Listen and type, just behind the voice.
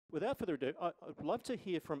without further ado, I'd love to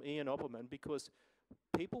hear from Ian Opperman, because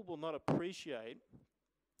people will not appreciate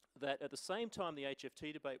that at the same time the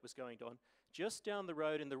HFT debate was going on, just down the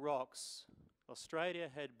road in the rocks, Australia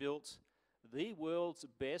had built the world's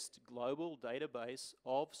best global database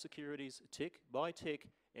of securities tick by tick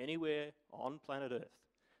anywhere on planet Earth.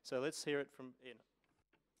 So let's hear it from Ian.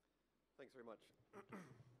 Thanks very much.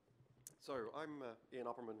 So I'm Ian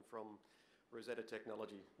Opperman from Rosetta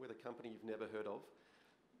Technology. We're the company you've never heard of.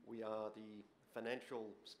 We are the financial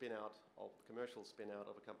spin-out of, commercial spin-out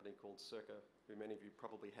of a company called Circa, who many of you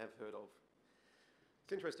probably have heard of.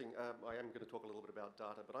 It's interesting, I am going to talk a little bit about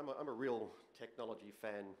data, but I'm a real technology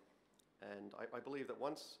fan, and I believe that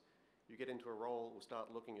once you get into a role or start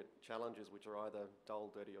looking at challenges which are either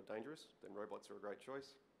dull, dirty or dangerous, then robots are a great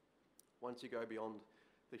choice. Once you go beyond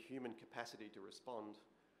the human capacity to respond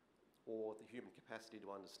or the human capacity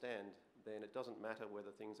to understand, then it doesn't matter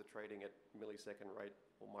whether things are trading at millisecond rate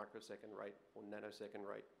or microsecond rate or nanosecond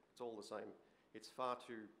rate. It's all the same. It's far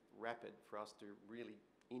too rapid for us to really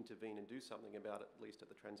intervene and do something about it, at least at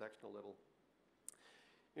the transactional level.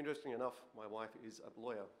 Interestingly enough, my wife is a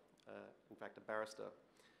lawyer, in fact a barrister.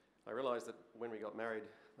 I realised that when we got married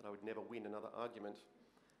that I would never win another argument,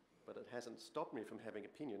 but it hasn't stopped me from having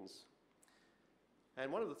opinions.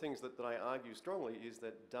 And one of the things that I argue strongly is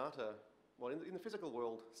that data, well, in the physical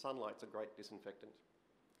world, sunlight's a great disinfectant.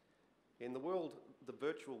 In the world, the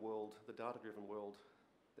virtual world, the data-driven world,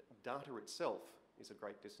 data itself is a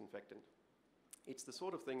great disinfectant. It's the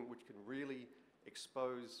sort of thing which can really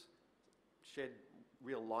expose, shed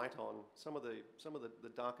real light on some of the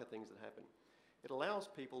darker things that happen. It allows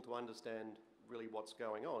people to understand really what's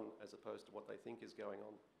going on as opposed to what they think is going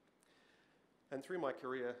on. And through my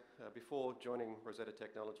career, before joining Rosetta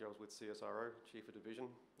Technology, I was with CSIFR, Chief of Division,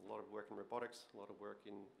 a lot of work in robotics, a lot of work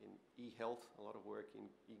in e-health, a lot of work in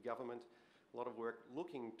e-government, a lot of work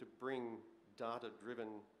looking to bring data-driven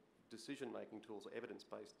decision-making tools, or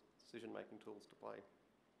evidence-based decision-making tools to play.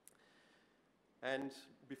 And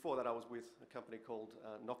before that, I was with a company called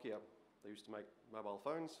Nokia. They used to make mobile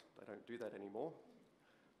phones. They don't do that anymore.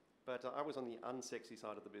 But I was on the unsexy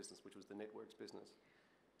side of the business, which was the networks business.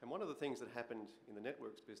 And one of the things that happened in the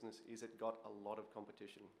networks business is it got a lot of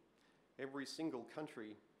competition. Every single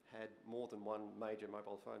country had more than one major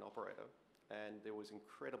mobile phone operator, and there was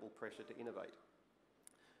incredible pressure to innovate.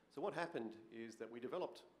 So what happened is that we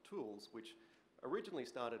developed tools which originally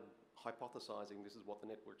started hypothesizing this is what the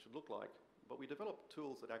network should look like, but we developed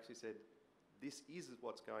tools that actually said, this is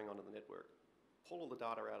what's going on in the network. Pull all the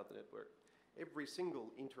data out of the network. Every single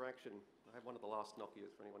interaction, I have one of the last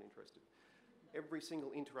Nokias for anyone interested. Every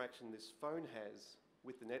single interaction this phone has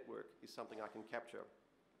with the network is something I can capture.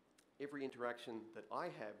 Every interaction that I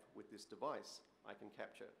have with this device, I can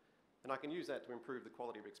capture. And I can use that to improve the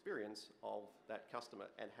quality of experience of that customer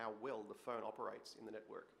and how well the phone operates in the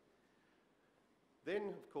network.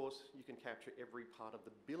 Then, of course, you can capture every part of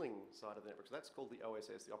the billing side of the network. So that's called the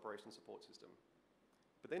OSS, the Operation Support System.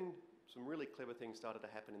 But then some really clever things started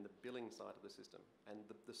to happen in the billing side of the system. And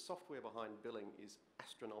the software behind billing is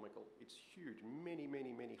astronomical. It's huge, many,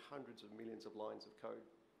 many, many hundreds of millions of lines of code.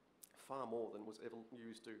 Far more than was ever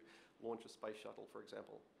used to launch a space shuttle, for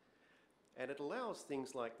example. And it allows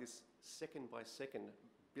things like this second-by-second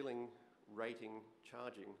billing, rating,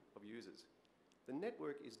 charging of users. The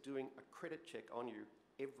network is doing a credit check on you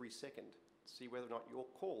every second to see whether or not your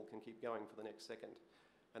call can keep going for the next second.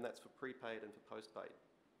 And that's for prepaid and for postpaid.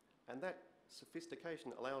 And that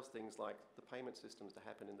sophistication allows things like the payment systems to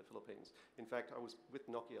happen in the Philippines. In fact, I was with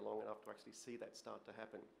Nokia long enough to actually see that start to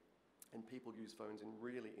happen. And people use phones in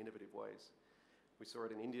really innovative ways. We saw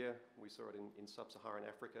it in India, we saw it in sub-Saharan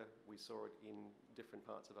Africa, we saw it in different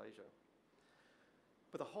parts of Asia.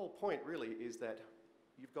 But the whole point really is that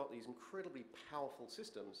you've got these incredibly powerful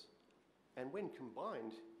systems, and when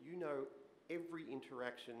combined, you know every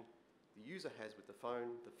interaction the user has with the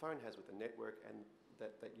phone has with the network, and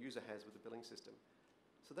that user has with the billing system.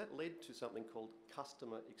 So that led to something called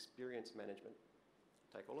customer experience management.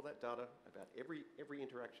 Take all of that data about every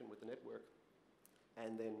interaction with the network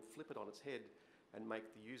and then flip it on its head and make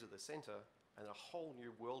the user the center, and a whole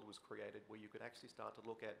new world was created where you could actually start to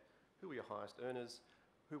look at who are your highest earners,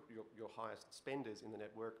 who are your highest spenders in the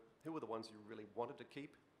network, who are the ones you really wanted to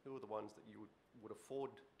keep, who are the ones that you would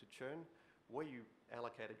afford to churn, where you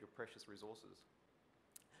allocated your precious resources.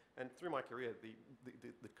 And through my career,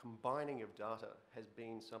 the combining of data has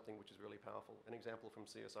been something which is really powerful. An example from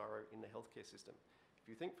CSIRO in the healthcare system. If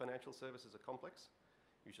you think financial services are complex,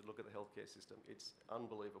 you should look at the healthcare system. It's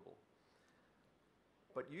unbelievable.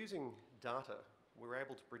 But using data, we're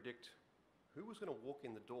able to predict who was going to walk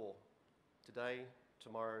in the door today,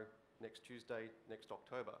 tomorrow, next Tuesday, next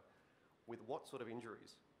October, with what sort of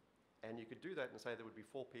injuries. And you could do that and say there would be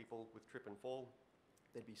 4 people with trip and fall.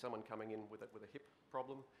 There'd be someone coming in with a hip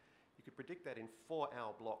problem. You could predict that in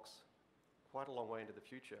 4-hour blocks, quite a long way into the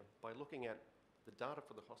future, by looking at the data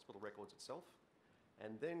for the hospital records itself,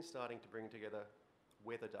 and then starting to bring together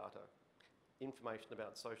weather data, information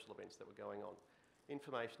about social events that were going on,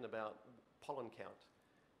 information about pollen count.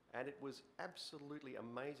 And it was absolutely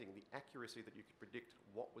amazing, the accuracy that you could predict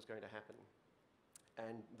what was going to happen.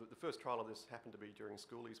 And the first trial of this happened to be during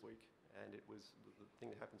Schoolies Week, and it was the thing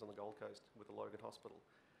that happens on the Gold Coast with the Logan Hospital.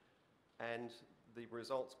 And the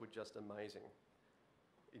results were just amazing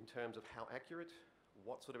in terms of how accurate,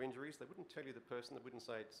 what sort of injuries. They wouldn't tell you the person, they wouldn't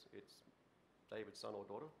say it's David's son or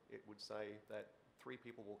daughter. It would say that 3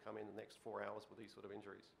 people will come in the next 4 hours with these sort of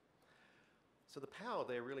injuries. So the power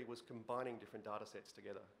there really was combining different data sets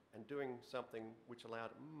together and doing something which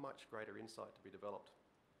allowed much greater insight to be developed.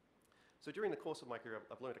 So during the course of my career,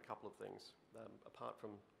 I've learned a couple of things, apart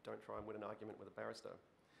from don't try and win an argument with a barrister.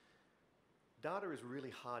 Data is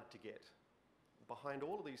really hard to get. Behind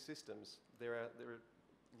all of these systems, there are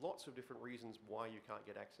lots of different reasons why you can't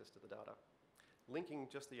get access to the data. Linking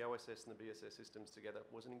just the OSS and the BSS systems together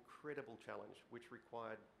was an incredible challenge, which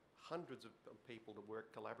required hundreds of people to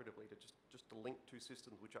work collaboratively to just to link 2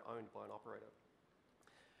 systems which are owned by an operator.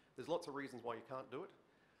 There's lots of reasons why you can't do it.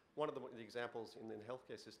 One of the examples in the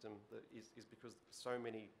healthcare system is because so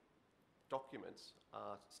many documents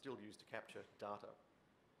are still used to capture data.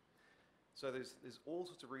 So there's all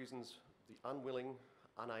sorts of reasons, the unwilling,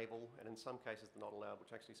 unable, and in some cases the not allowed,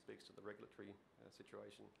 which actually speaks to the regulatory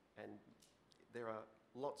situation. And there are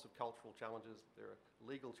lots of cultural challenges, there are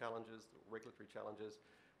legal challenges, there are regulatory challenges,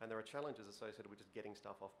 and there are challenges associated with just getting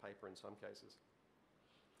stuff off paper in some cases.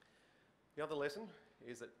 The other lesson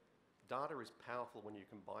is that data is powerful when you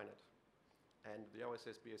combine it. And the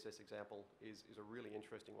OSS-BSS example is a really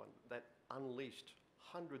interesting one. That unleashed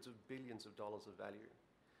hundreds of billions of dollars of value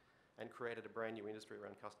and created a brand new industry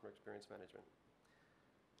around customer experience management.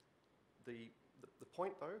 The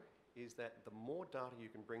point, though, is that the more data you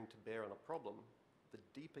can bring to bear on a problem, the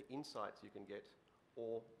deeper insights you can get,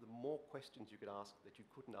 or the more questions you could ask that you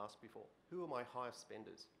couldn't ask before. Who are my highest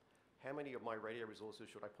spenders? How many of my radio resources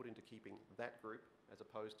should I put into keeping that group as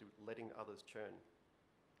opposed to letting others churn?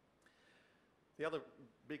 The other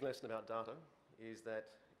big lesson about data is that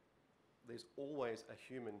there's always a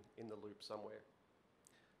human in the loop somewhere.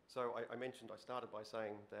 So I started by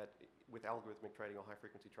saying that with algorithmic trading or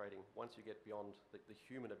high-frequency trading, once you get beyond the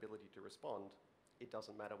human ability to respond, it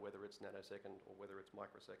doesn't matter whether it's nanosecond or whether it's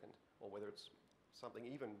microsecond or whether it's something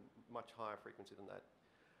even much higher frequency than that.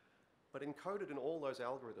 But encoded in all those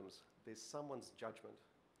algorithms, there's someone's judgment.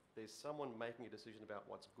 There's someone making a decision about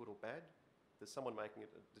what's good or bad. There's someone making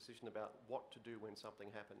a decision about what to do when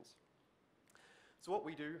something happens. So what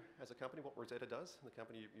we do as a company, what Rosetta does, the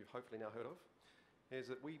company you've hopefully now heard of, is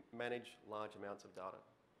that we manage large amounts of data.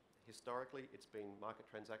 Historically, it's been market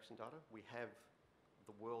transaction data. We have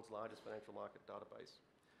the world's largest financial market database.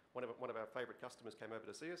 One of our favourite customers came over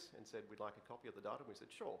to see us and said, we'd like a copy of the data. And we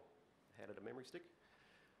said, sure. Handed a memory stick.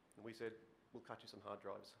 And we said, we'll cut you some hard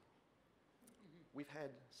drives. We've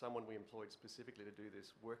had someone we employed specifically to do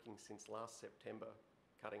this working since last September,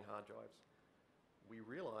 cutting hard drives. We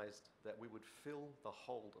realised that we would fill the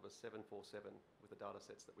hold of a 747 with the data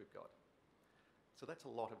sets that we've got. So that's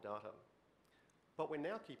a lot of data. But we're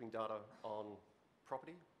now keeping data on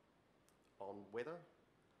property, on weather,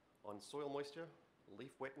 on soil moisture,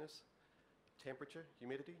 leaf wetness, temperature,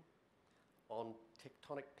 humidity, on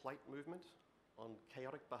tectonic plate movement, on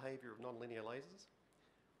chaotic behaviour of nonlinear lasers,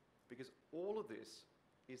 because all of this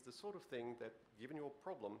is the sort of thing that, given your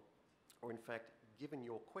problem, or in fact, given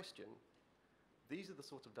your question, these are the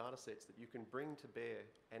sorts of data sets that you can bring to bear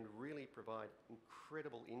and really provide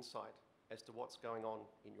incredible insight as to what's going on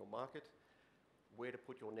in your market, where to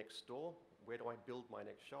put your next store, where do I build my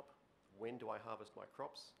next shop, when do I harvest my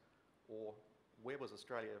crops, or where was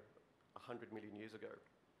Australia 100 million years ago?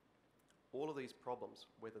 All of these problems,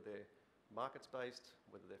 whether they're markets-based,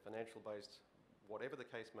 whether they're financial-based, whatever the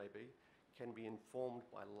case may be, can be informed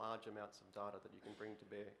by large amounts of data that you can bring to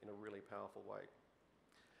bear in a really powerful way.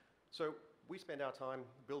 So we spend our time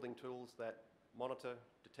building tools that monitor,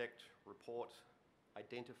 detect, report,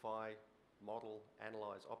 identify, model,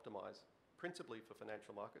 analyse, optimise, principally for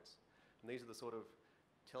financial markets. And these are the sort of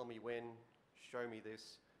tell me when, show me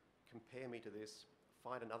this, compare me to this,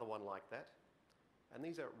 find another one like that. And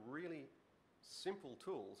these are really simple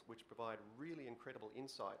tools which provide really incredible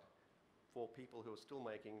insight for people who are still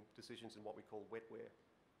making decisions in what we call wetware.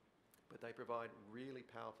 But they provide really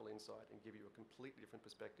powerful insight and give you a completely different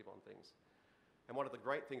perspective on things. And one of the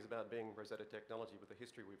great things about being Rosetta Technology, with the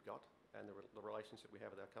history we've got and the relationship we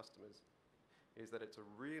have with our customers, is that it's a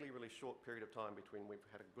really, really short period of time between we've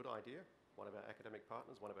had a good idea, one of our academic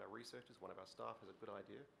partners, one of our researchers, one of our staff has a good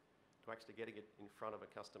idea, to actually getting it in front of a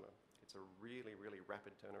customer. It's a really, really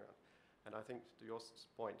rapid turnaround. And I think, to your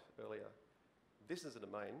point earlier, this is a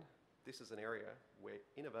domain, this is an area where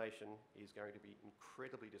innovation is going to be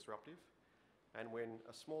incredibly disruptive. And when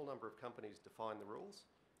a small number of companies define the rules,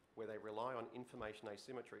 where they rely on information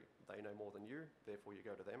asymmetry, they know more than you, therefore you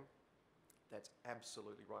go to them, that's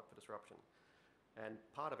absolutely ripe for disruption. And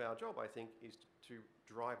part of our job, I think, is to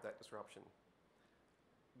drive that disruption.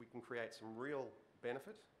 We can create some real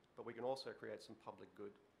benefit, but we can also create some public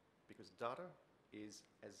good, because data is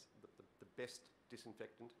as the best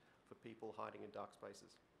disinfectant for people hiding in dark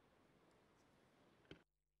spaces.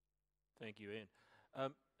 Thank you, Ian.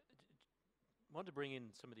 Want to bring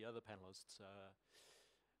in some of the other panelists.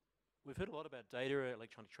 We've heard a lot about data,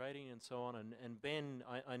 electronic trading, and so on. And Ben,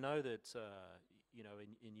 I know that you know,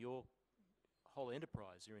 in your whole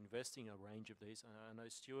enterprise, you're investing a range of these. I know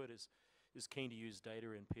Stuart is keen to use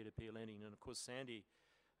data in peer-to-peer lending, and of course Sandy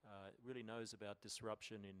really knows about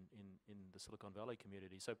disruption in the Silicon Valley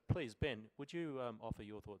community. So please, Ben, would you offer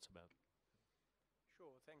your thoughts about it?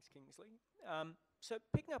 Sure, thanks, Kingsley. So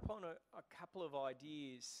picking up on a couple of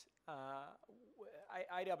ideas,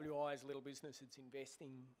 AWI is a little business that's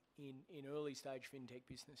investing in early stage fintech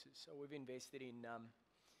businesses. So we've invested in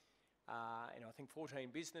I think 14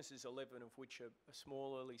 businesses, 11 of which are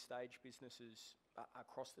small early stage businesses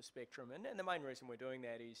across the spectrum. And the main reason we're doing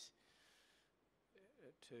that is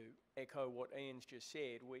to echo what Ian's just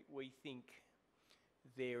said. We think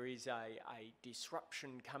there is a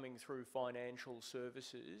disruption coming through financial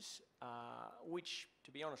services, which,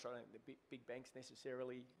 to be honest, I don't think the big banks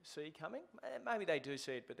necessarily see coming. Maybe they do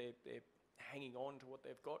see it, but they're hanging on to what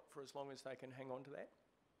they've got for as long as they can hang on to that,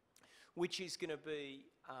 which is going to be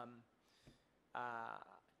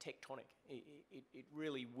tectonic. It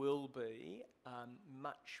really will be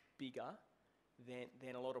much bigger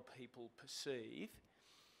than a lot of people perceive.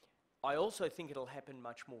 I also think it'll happen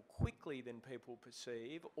much more quickly than people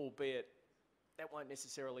perceive, albeit that won't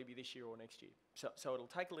necessarily be this year or next year. So it'll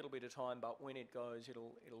take a little bit of time, but when it goes,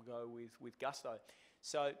 it'll go with gusto.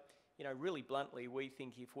 So, you know, really bluntly, we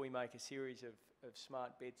think if we make a series of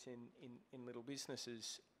smart bets in little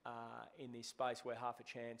businesses in this space, we're half a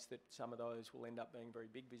chance that some of those will end up being very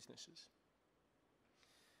big businesses.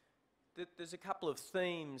 There's a couple of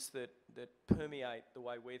themes that permeate the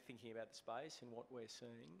way we're thinking about the space and what we're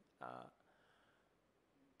seeing.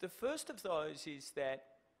 The first of those is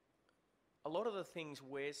that a lot of the things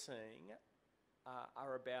we're seeing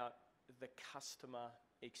are about the customer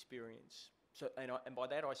experience. So, and by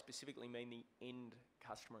that I specifically mean the end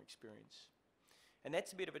customer experience. And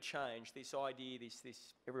that's a bit of a change. This idea,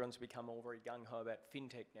 everyone's become all very gung-ho about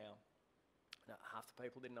fintech now. Now, half the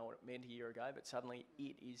people didn't know what it meant a year ago, but suddenly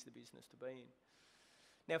it is the business to be in.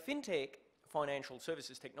 Now, fintech, financial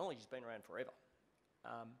services technology, has been around forever.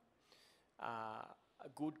 A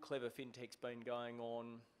good, clever fintech's been going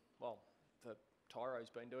on, well, Tyro's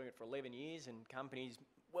been doing it for 11 years, and companies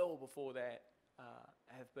well before that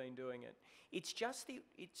have been doing it. It's just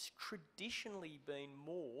it's traditionally been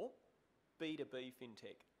more B2B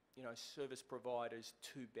fintech, you know, service providers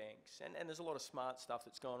to banks. And there's a lot of smart stuff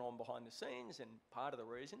that's going on behind the scenes, and part of the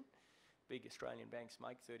reason big Australian banks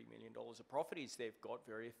make $30 million of profit is they've got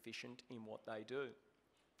very efficient in what they do.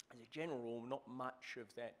 As a general rule, not much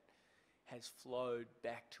of that has flowed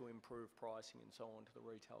back to improve pricing and so on to the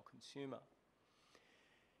retail consumer.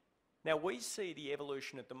 Now, we see the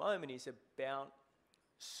evolution at the moment is about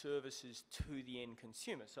services to the end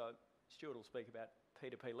consumer. So Stuart will speak about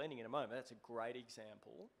P2P lending in a moment. That's a great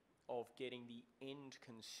example of getting the end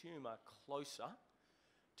consumer closer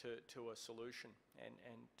to a solution. And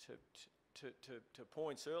to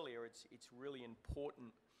points earlier, it's really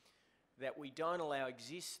important that we don't allow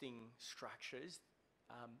existing structures,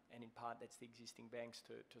 and in part that's the existing banks,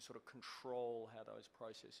 to sort of control how those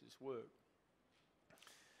processes work.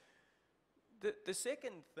 The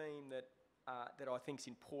second theme that I think is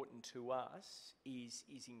important to us is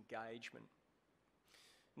engagement.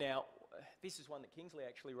 Now, this is one that Kingsley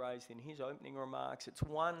actually raised in his opening remarks. It's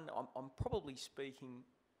one, I'm probably speaking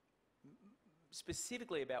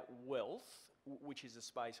specifically about wealth, which is a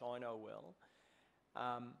space I know well.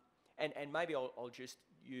 And maybe I'll just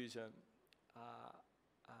use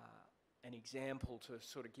an example to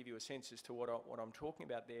sort of give you a sense as to what I'm talking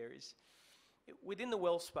about there. Is within the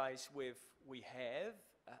wealth space, we have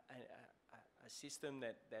a system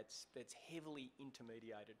that's heavily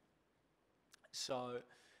intermediated. So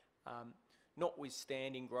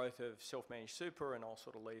notwithstanding growth of self-managed super, and I'll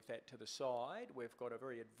sort of leave that to the side, we've got a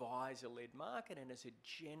very advisor-led market, and as a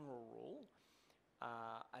general rule,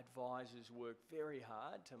 advisors work very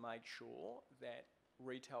hard to make sure that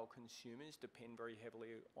retail consumers depend very heavily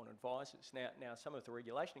on advisors. Now some of the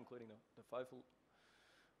regulation, including the FOFA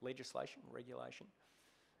legislation, regulation,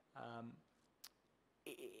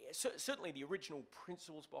 certainly the original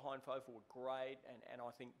principles behind FOFA were great, and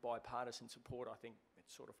I think bipartisan support, I think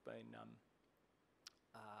it's sort of been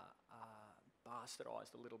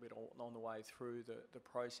bastardised a little bit on the way through the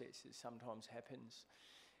process, as sometimes happens.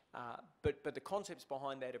 But the concepts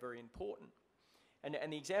behind that are very important. And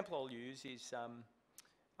the example I'll use is,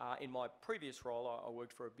 in my previous role, I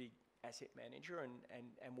worked for a big asset manager,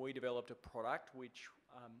 and we developed a product which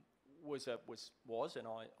was and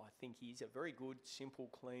I think is a very good, simple,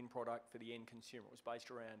 clean product for the end consumer. It was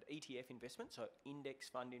based around ETF investment, so index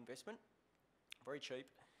fund investment, very cheap,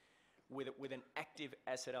 with an active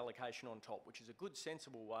asset allocation on top, which is a good,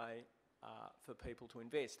 sensible way for people to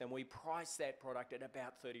invest. And we priced that product at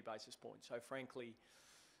about 30 basis points. So frankly,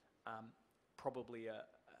 probably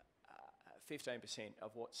 15%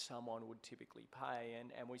 of what someone would typically pay.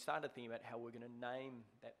 And we started thinking about how we're going to name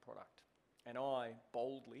that product. And I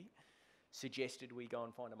boldly suggested we go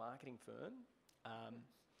and find a marketing firm,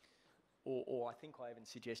 or I think I even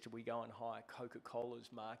suggested we go and hire Coca-Cola's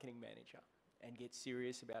marketing manager and get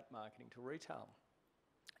serious about marketing to retail.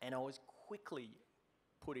 And I was quickly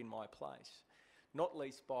put in my place, not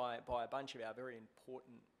least by a bunch of our very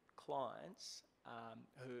important clients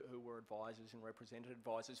who were advisors and represented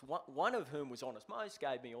advisors, one of whom was honest. Most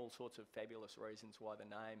gave me all sorts of fabulous reasons why the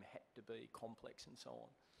name had to be complex and so on.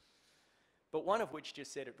 But one of which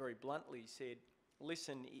just said it very bluntly, said,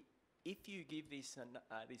 listen, if you give this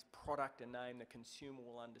product a name the consumer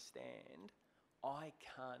will understand, I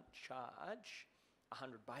can't charge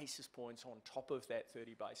 100 basis points on top of that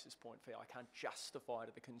 30 basis point fee. I can't justify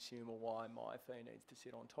to the consumer why my fee needs to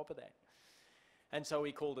sit on top of that. And so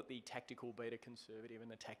we called it the tactical beta conservative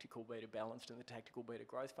and the tactical beta balanced and the tactical beta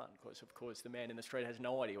growth fund, because of course the man in the street has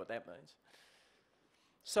no idea what that means.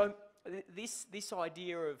 So this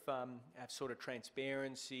idea of sort of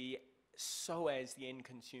transparency so as the end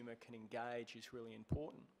consumer can engage is really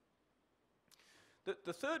important.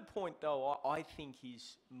 The third point, though, I think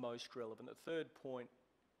is most relevant. The third point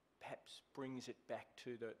perhaps brings it back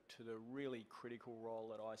to the really critical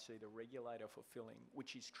role that I see the regulator fulfilling,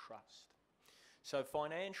 which is trust. So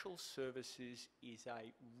financial services is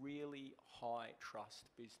a really high trust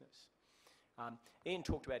business. Ian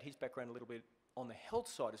talked about his background a little bit on the health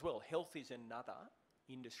side as well. Health is another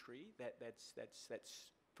industry that's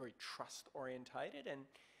very trust orientated, and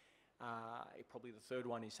probably the third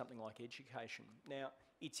one is something like education. Now,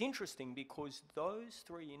 it's interesting because those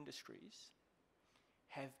three industries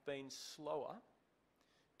have been slower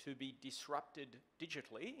to be disrupted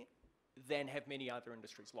digitally than have many other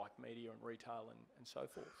industries like media and retail and so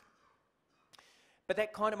forth. But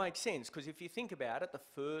that kind of makes sense, because if you think about it, the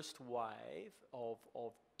first wave of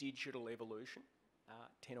digital evolution,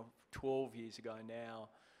 10 or 12 years ago now,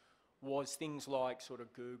 was things like sort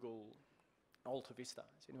of Google, Alta Vista.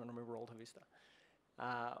 Does anyone remember Alta Vista?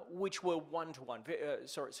 Which were one-to-one,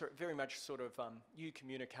 very much sort of you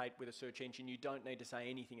communicate with a search engine, you don't need to say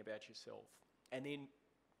anything about yourself. And then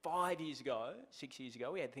 5 years ago, 6 years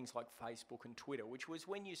ago, we had things like Facebook and Twitter, which was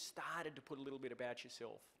when you started to put a little bit about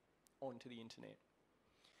yourself onto the internet.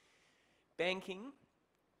 Banking,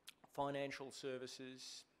 financial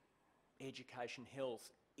services, education, health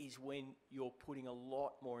is when you're putting a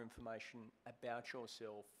lot more information about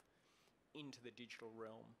yourself into the digital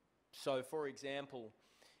realm. So, for example,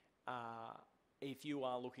 if you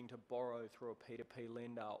are looking to borrow through a P2P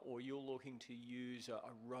lender, or you're looking to use a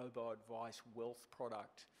robo-advice wealth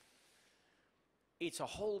product, it's a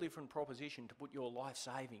whole different proposition to put your life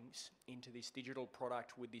savings into this digital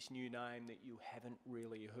product with this new name that you haven't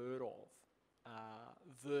really heard of,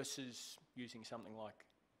 versus using something like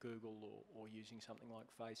Google or using something like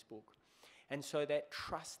Facebook. And so that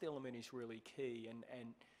trust element is really key,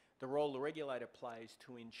 and the role the regulator plays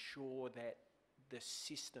to ensure that the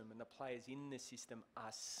system and the players in the system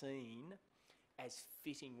are seen as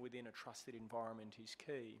fitting within a trusted environment is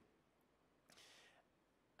key.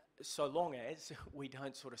 So long as we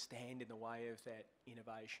don't sort of stand in the way of that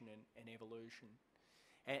innovation and evolution.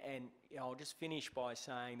 And you know, I'll just finish by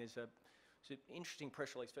saying there's an interesting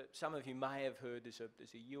press release. For some of you may have heard there's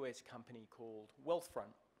a US company called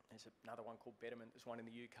Wealthfront. There's another one called Betterment. There's one in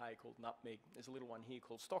the UK called Nutmeg. There's a little one here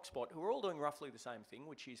called StockSpot, who are all doing roughly the same thing,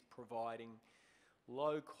 which is providing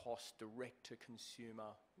low-cost, direct-to-consumer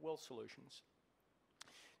wealth solutions.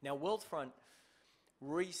 Now, Wealthfront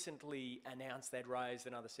recently announced they'd raised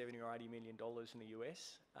another $70 or $80 million in the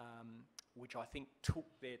US, which I think took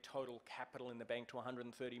their total capital in the bank to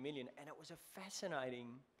 130 million, and it was a fascinating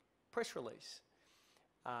press release.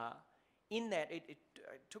 In that, it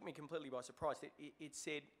took me completely by surprise. It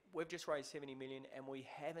said, we've just raised 70 million and we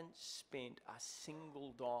haven't spent a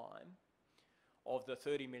single dime of the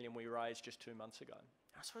 30 million we raised just 2 months ago.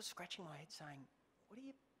 I was sort of scratching my head saying, what are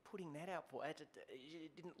you putting that out for?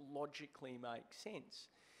 It didn't logically make sense.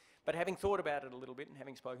 But having thought about it a little bit and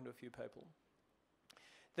having spoken to a few people,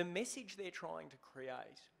 the message they're trying to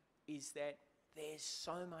create is that there's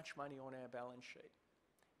so much money on our balance sheet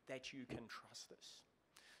that you can trust us.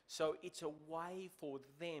 So it's a way for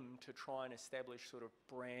them to try and establish sort of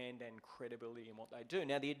brand and credibility in what they do.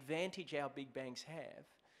 Now, the advantage our big banks have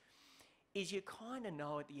is you kind of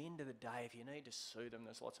know at the end of the day, if you need to sue them,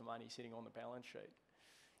 there's lots of money sitting on the balance sheet.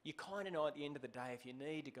 You kind of know at the end of the day, if you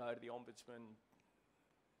need to go to the ombudsman,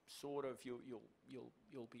 sort of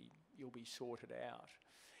you'll be sorted out.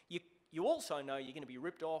 You also know you're going to be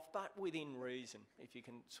ripped off, but within reason, if you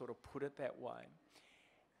can sort of put it that way.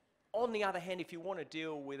 On the other hand, if you want to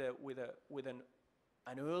deal with an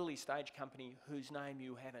early stage company whose name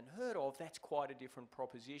you haven't heard of, that's quite a different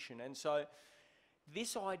proposition. And so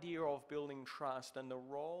this idea of building trust and the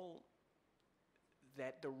role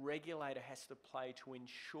that the regulator has to play to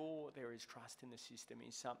ensure there is trust in the system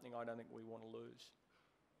is something I don't think we want to lose.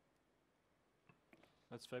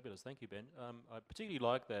 That's fabulous. Thank you, Ben. I particularly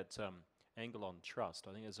like that angle on trust.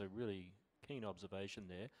 I think there's a really keen observation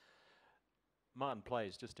there. Martin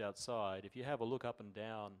Place, just outside, if you have a look up and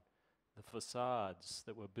down the facades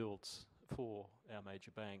that were built for our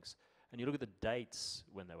major banks, and you look at the dates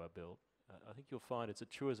when they were built, I think you'll find it's a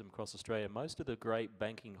truism across Australia. Most of the great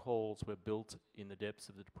banking halls were built in the depths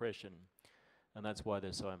of the Depression, and that's why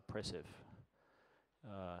they're so impressive.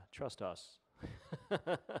 Trust us.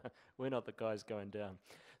 We're not the guys going down.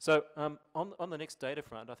 So on the next data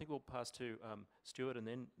front, I think we'll pass to Stuart and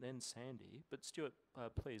then Sandy. But Stuart,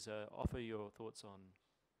 please offer your thoughts on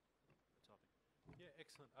the topic. Yeah,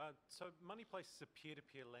 excellent. So Moneyplace is a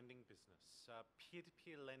peer-to-peer lending business.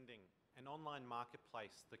 Peer-to-peer lending, an online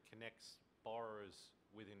marketplace that connects borrowers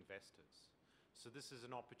with investors. So this is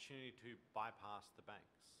an opportunity to bypass the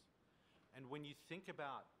banks. And when you think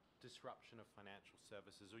about disruption of financial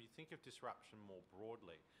services, or you think of disruption more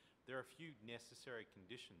broadly, there are a few necessary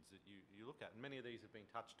conditions that you look at, and many of these have been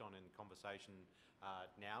touched on in conversation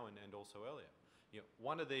now and also earlier. You know,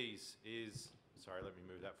 one of these is, sorry, let me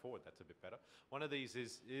move that forward, that's a bit better. One of these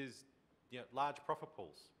is large profit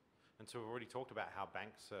pools. And so we've already talked about how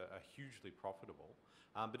banks are hugely profitable.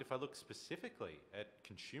 But if I look specifically at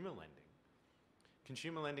consumer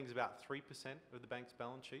lending is about 3% of the bank's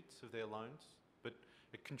balance sheets of their loans, but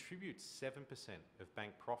it contributes 7% of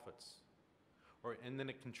bank profits. And then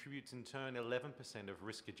it contributes in turn 11% of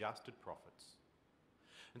risk-adjusted profits.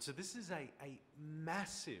 And so this is a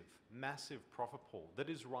massive, massive profit pool that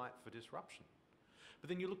is ripe for disruption. But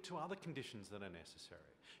then you look to other conditions that are necessary.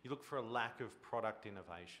 You look for a lack of product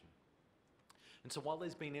innovation. And so while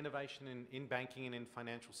there's been innovation in banking and in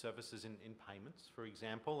financial services, in payments, for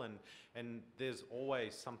example, and there's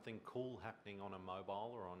always something cool happening on a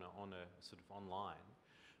mobile or on a sort of online,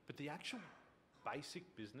 but the actual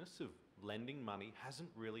basic business of lending money hasn't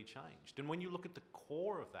really changed. And when you look at the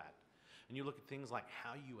core of that, and you look at things like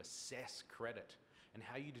how you assess credit and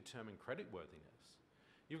how you determine creditworthiness,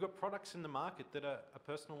 you've got products in the market that a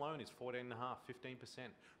personal loan is 14.5%,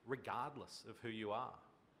 15%, regardless of who you are.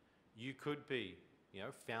 You could be,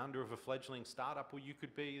 founder of a fledgling startup, or you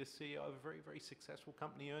could be the CEO of a very, very successful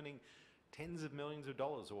company earning tens of millions of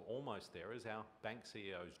dollars, or almost there, as our bank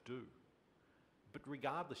CEOs do. But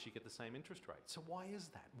regardless, you get the same interest rate. So why is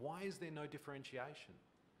that? Why is there no differentiation?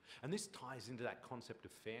 And this ties into that concept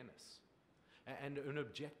of fairness. And an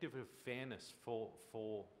objective of fairness for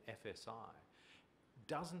FSI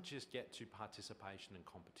doesn't just get to participation and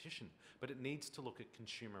competition, but it needs to look at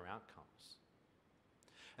consumer outcomes.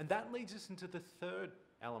 And that leads us into the third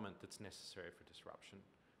element that's necessary for disruption,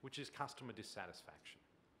 which is customer dissatisfaction.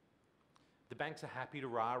 The banks are happy to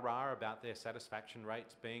rah-rah about their satisfaction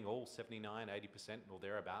rates being all 79, 80% or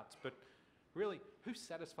thereabouts, but really, who's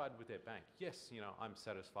satisfied with their bank? Yes, I'm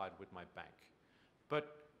satisfied with my bank.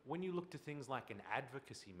 But when you look to things like an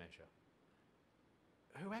advocacy measure,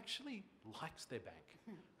 who actually likes their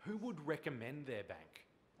bank? Who would recommend their bank?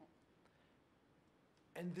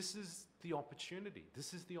 And this is the opportunity.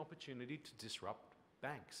 This is the opportunity to disrupt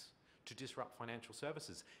banks, to disrupt financial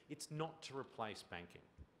services. It's not to replace banking,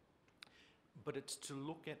 but it's to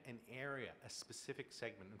look at an area, a specific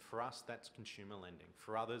segment. And for us, that's consumer lending.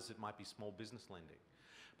 For others, it might be small business lending.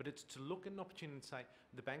 But it's to look at an opportunity and say,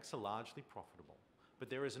 the banks are largely profitable, but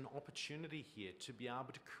there is an opportunity here to be able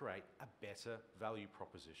to create a better value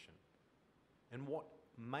proposition. And what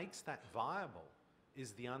makes that viable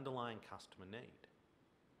is the underlying customer need.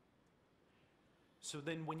 So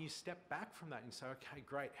then when you step back from that and say, okay,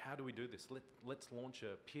 great, how do we do this? Let's launch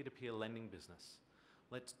a peer-to-peer lending business.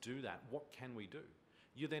 Let's do that. What can we do?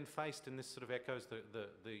 You're then faced, and this sort of echoes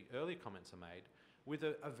the earlier comments I made, with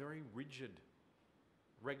a very rigid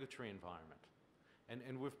regulatory environment.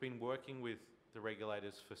 And we've been working with the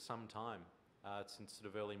regulators for some time, since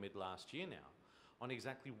sort of early mid last year now, on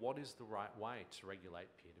exactly what is the right way to regulate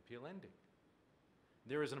peer-to-peer lending.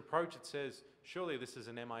 There is an approach that says, surely this is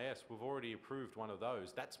an MIS, we've already approved one of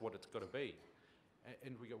those, that's what it's got to be.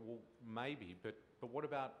 And we go, well, maybe, but what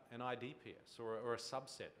about an IDPS or a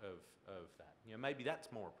subset of that? You know, maybe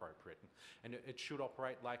that's more appropriate, and it should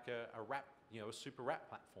operate like a wrap, you know, a super wrap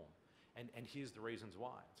platform. And here's the reasons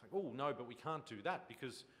why. It's like, oh no, but we can't do that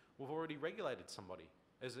because we've already regulated somebody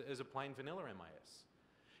as a plain vanilla MIS.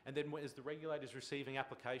 And then as the regulator's receiving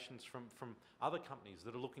applications from other companies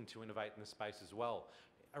that are looking to innovate in the space as well,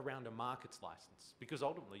 around a markets license, because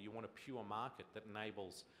ultimately you want a pure market that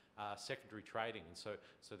enables secondary trading. And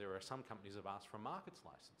so there are some companies that have asked for a markets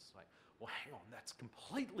license. Like, well, hang on, that's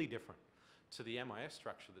completely different to the MIS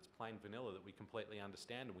structure that's plain vanilla that we completely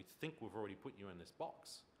understand, and we think we've already put you in this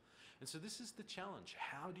box. And so this is the challenge.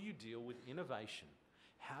 How do you deal with innovation?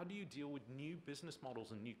 How do you deal with new business models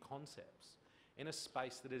and new concepts in a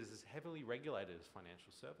space that is as heavily regulated as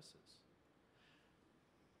financial services?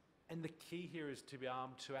 And the key here is to be able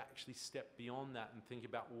to actually step beyond that and think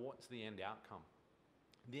about what's the end outcome.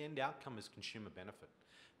 The end outcome is consumer benefit.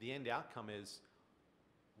 The end outcome is,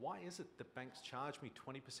 why is it that banks charge me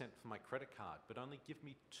 20% for my credit card but only give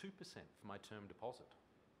me 2% for my term deposit?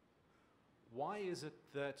 Why is it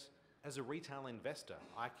that as a retail investor,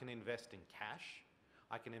 I can invest in cash,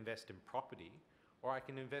 I can invest in property, or I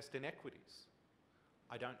can invest in equities?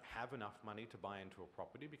 I don't have enough money to buy into a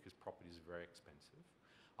property because property is very expensive.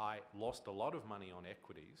 I lost a lot of money on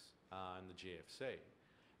equities in the GFC.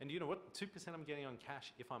 And you know what? 2% I'm getting on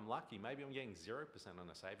cash if I'm lucky. Maybe I'm getting 0% on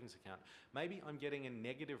a savings account. Maybe I'm getting a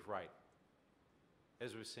negative rate,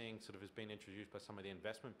 as we're seeing sort of has been introduced by some of the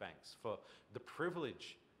investment banks, for the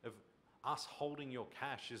privilege of us holding your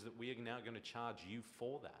cash is that we are now going to charge you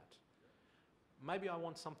for that. Maybe I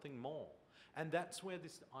want something more. And that's where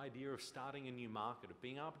this idea of starting a new market, of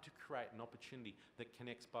being able to create an opportunity that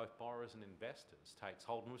connects both borrowers and investors takes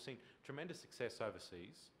hold. And we've seen tremendous success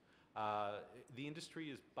overseas. The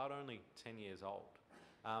industry is but only 10 years old.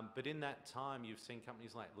 But in that time, you've seen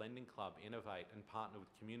companies like Lending Club innovate and partner with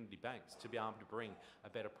community banks to be able to bring a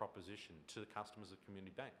better proposition to the customers of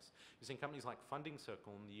community banks. You've seen companies like Funding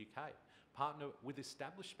Circle in the UK partner with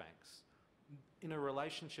established banks in a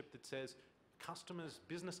relationship that says,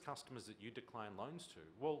 business customers that you decline loans to,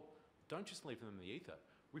 well, don't just leave them in the ether.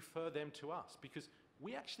 Refer them to us, because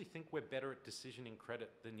we actually think we're better at decisioning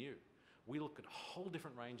credit than you. We look at a whole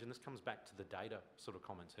different range, and this comes back to the data sort of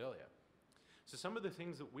comments earlier. So some of the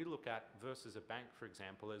things that we look at versus a bank, for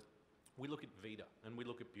example, is we look at VITA and we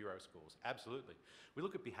look at bureau scores. Absolutely. We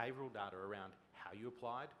look at behavioural data around how you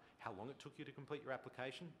applied, how long it took you to complete your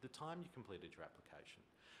application, the time you completed your application.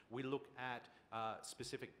 We look at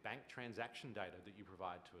specific bank transaction data that you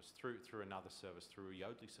provide to us through another service, through a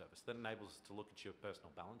Yodlee service, that enables us to look at your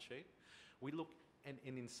personal balance sheet. We look, and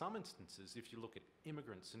in some instances, if you look at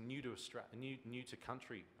immigrants and new to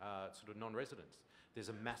country sort of non-residents, there's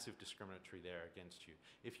a massive discriminatory there against you.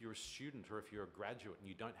 If you're a student or if you're a graduate and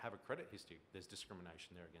you don't have a credit history, there's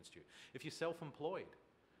discrimination there against you. If you're self-employed,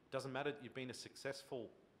 doesn't matter that you've been a successful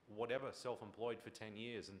whatever, self-employed for 10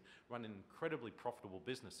 years and run an incredibly profitable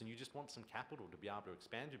business, and you just want some capital to be able to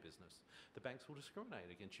expand your business, the banks will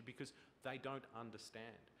discriminate against you because they don't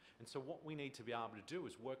understand. And so what we need to be able to do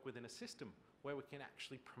is work within a system where we can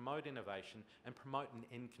actually promote innovation and promote an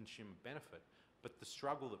end consumer benefit. But the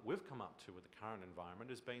struggle that we've come up to with the current environment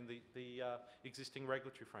has been the existing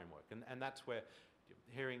regulatory framework. And that's where,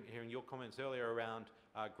 hearing your comments earlier around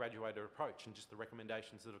graduated approach and just the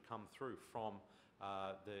recommendations that have come through from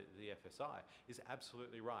the FSI is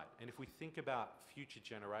absolutely right. And if we think about future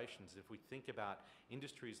generations, if we think about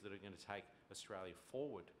industries that are going to take Australia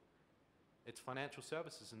forward, it's financial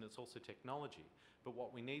services and it's also technology. But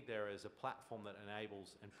what we need there is a platform that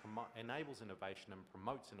enables innovation and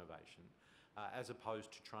promotes innovation, as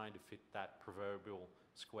opposed to trying to fit that proverbial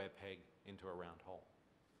square peg into a round hole.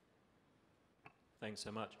 Thanks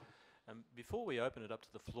so much. Before we open it up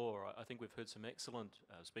to the floor, I think we've heard some excellent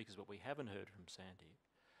speakers, but we haven't heard from Sandy.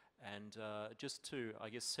 And just to, I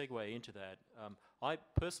guess, segue into that, I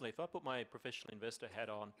personally, if I put my professional investor hat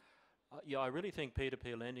on, yeah, I really think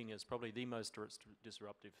peer-to-peer lending is probably the most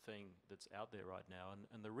disruptive thing that's out there right now.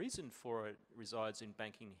 And the reason for it resides in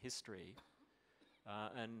banking history.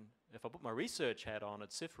 And if I put my research hat on at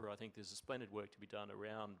CIFR, I think there's a splendid work to be done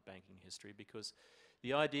around banking history, because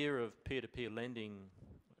the idea of peer-to-peer lending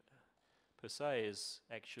per se is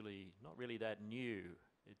actually not really that new.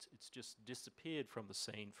 It's just disappeared from the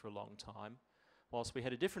scene for a long time, whilst we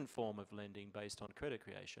had a different form of lending based on credit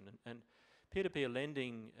creation. And peer-to-peer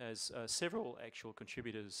lending, as several actual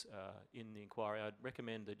contributors in the inquiry, I'd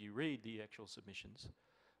recommend that you read the actual submissions,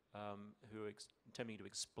 who are attempting to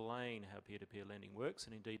explain how peer-to-peer lending works,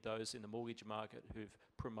 and indeed those in the mortgage market who've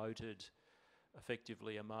promoted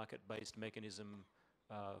effectively a market-based mechanism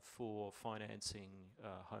for financing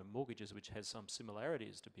home mortgages, which has some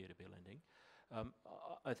similarities to peer-to-peer lending.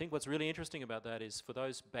 I think what's really interesting about that is, for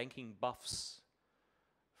those banking buffs,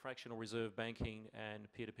 fractional reserve banking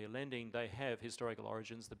and peer-to-peer lending, they have historical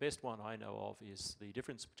origins. The best one I know of is the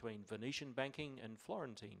difference between Venetian banking and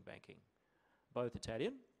Florentine banking, both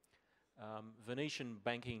Italian. Venetian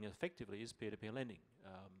banking effectively is peer-to-peer lending.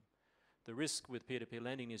 The risk with peer-to-peer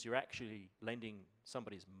lending is you're actually lending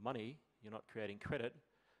somebody's money, you're not creating credit,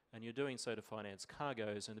 and you're doing so to finance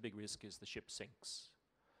cargoes, and the big risk is the ship sinks.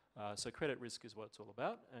 So credit risk is what it's all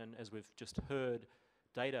about, and as we've just heard,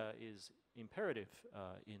 data is imperative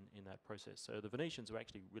in that process. So the Venetians are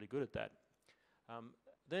actually really good at that.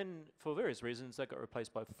 Then, for various reasons, that got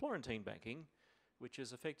replaced by Florentine banking, which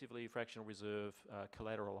is effectively fractional reserve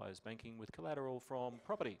collateralized banking with collateral from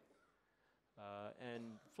property. And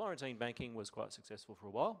Florentine banking was quite successful for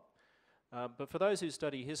a while. But for those who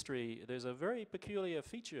study history, there's a very peculiar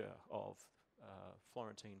feature of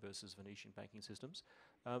Florentine versus Venetian banking systems.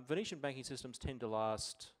 Venetian banking systems tend to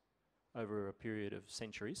last over a period of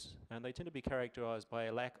centuries, and they tend to be characterized by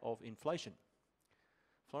a lack of inflation.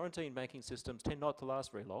 Florentine banking systems tend not to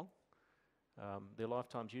last very long. Their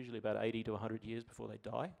lifetime's usually about 80 to 100 years before they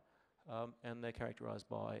die, and they're characterized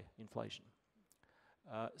by inflation.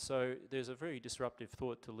 So there's a very disruptive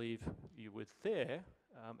thought to leave you with there,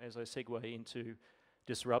 as I segue into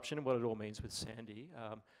disruption and what it all means with Sandy.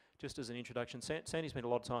 Just as an introduction, Sandy spent a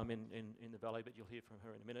lot of time in the Valley, but you'll hear from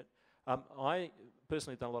her in a minute. I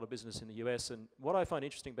personally have done a lot of business in the US, and what I find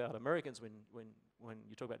interesting about Americans when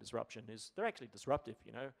you talk about disruption is they're actually disruptive,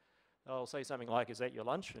 you know. They'll say something like, "Is that your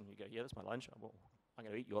lunch?" And you go, "Yeah, that's my lunch." "Well, I'm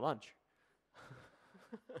going to eat your lunch."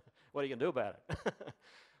 What are you going to do about it?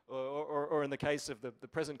 or in the case of the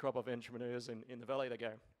present crop of entrepreneurs in the Valley, they go,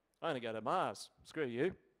 "I'm going to go to Mars. Screw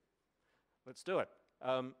you. Let's do it."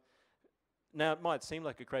 Now, it might seem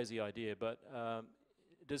like a crazy idea, but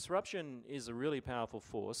disruption is a really powerful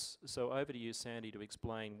force. So over to you, Sandy, to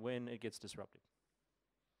explain when it gets disrupted.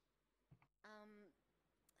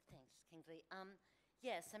 Thanks, Kingsley.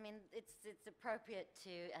 Yes, I mean it's appropriate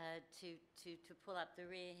to pull up the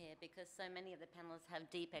rear here, because so many of the panelists have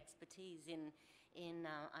deep expertise in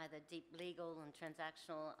either deep legal and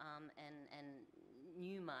transactional and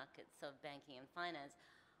new markets of banking and finance.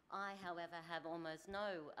 I, however, have almost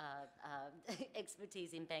no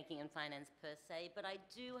expertise in banking and finance per se, but I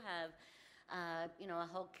do have a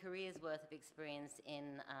whole career's worth of experience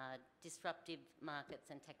in disruptive markets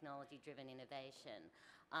and technology-driven innovation.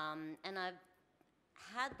 And I've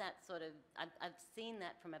had that sort of, I've seen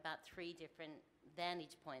that from about 3 different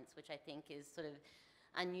vantage points, which I think is sort of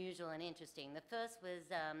unusual and interesting. The first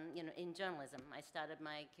was, in journalism. I started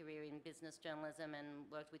my career in business journalism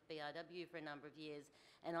and worked with BRW for a number of years,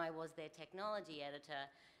 and I was their technology editor,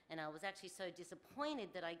 and I was actually so disappointed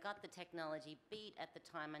that I got the technology beat at the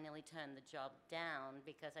time. I nearly turned the job down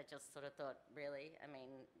because I just sort of thought, really? I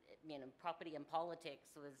mean, property and politics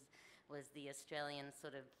was the Australian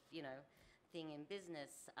sort of, thing in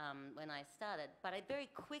business when I started. But I very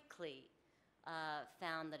quickly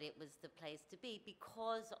found that it was the place to be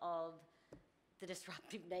because of the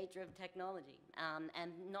disruptive nature of technology.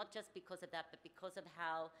 And not just because of that, but because of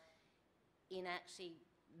how, in actually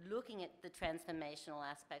looking at the transformational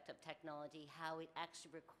aspect of technology, how it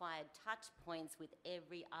actually required touch points with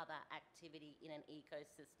every other activity in an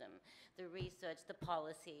ecosystem. The research, the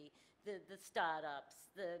policy, the startups,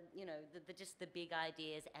 just the big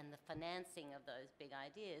ideas and the financing of those big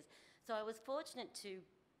ideas. So I was fortunate to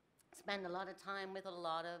spend a lot of time with a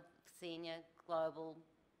lot of senior global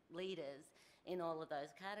leaders in all of those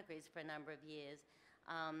categories for a number of years.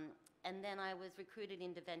 And then I was recruited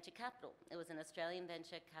into venture capital. It was an Australian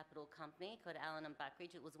venture capital company called Allen &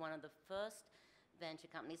 Buckridge. It was one of the first venture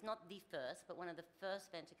companies, not the first, but one of the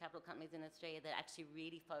first venture capital companies in Australia that actually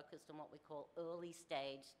really focused on what we call early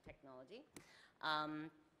stage technology.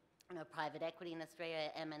 private equity in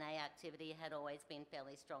Australia, M&A activity had always been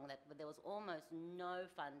fairly strong. That there was almost no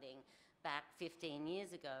funding back 15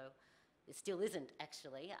 years ago. It still isn't,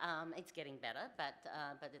 actually. It's getting better,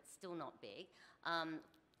 but it's still not big.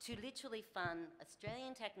 To literally fund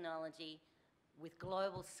Australian technology with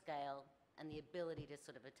global scale and the ability to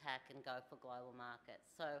sort of attack and go for global markets.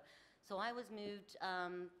 So I was moved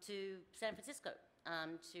to San Francisco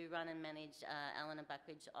to run and manage Allen &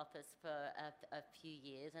 Buckridge office for a few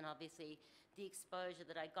years, and obviously the exposure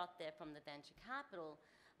that I got there from the venture capital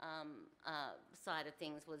side of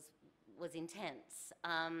things was intense.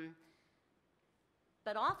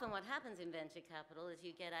 But often what happens in venture capital is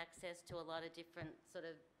you get access to a lot of different sort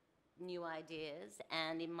of new ideas,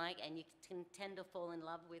 and you can tend to fall in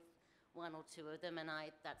love with one or two of them, and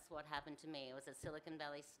that's what happened to me. It was a Silicon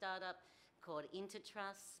Valley startup called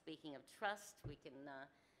Intertrust. Speaking of trust, we can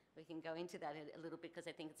go into that a little bit because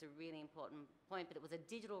I think it's a really important point, but it was a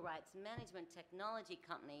digital rights management technology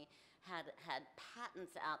company, had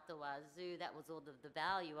patents out the wazoo. That was all the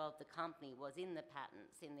value of the company was in the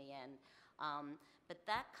patents in the end. But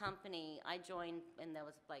that company, I joined when there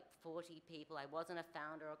was like 40 people. I wasn't a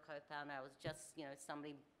founder or co-founder. I was just,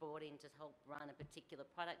 somebody brought in to help run a particular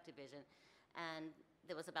product division. And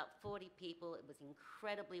there was about 40 people. It was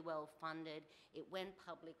incredibly well funded. It went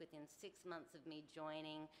public within 6 months of me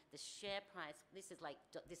joining. The share price, this is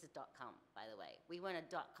 .com, by the way. We weren't a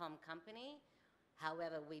 .com company.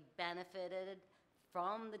 However, we benefited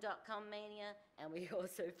from the .com mania, and we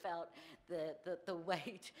also felt the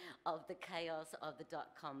weight of the chaos of the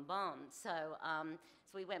 .com bomb. So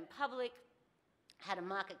we went public, had a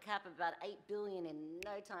market cap of about $8 billion in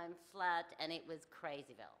no time flat, and it was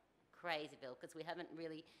crazyville, because we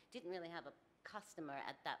didn't really have a customer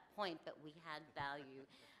at that point, but we had value.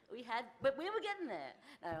 But we were getting there,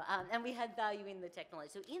 and we had value in the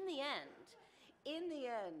technology. So in the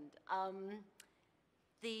end,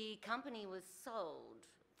 the company was sold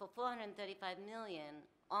for $435 million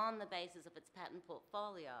on the basis of its patent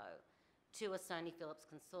portfolio to a Sony Philips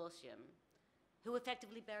consortium, who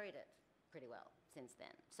effectively buried it pretty well since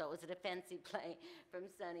then. So it was a defensive play from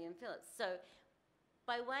Sony and Philips. So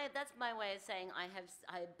that's my way of saying I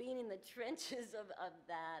have been in the trenches of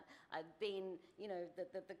that. I've been,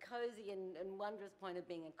 the cozy and wondrous point of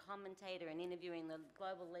being a commentator and interviewing the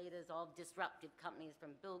global leaders of disruptive companies,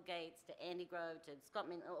 from Bill Gates to Andy Grove to Scott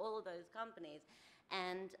Min, all of those companies.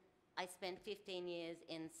 And I spent 15 years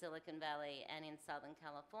in Silicon Valley and in Southern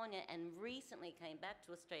California, and recently came back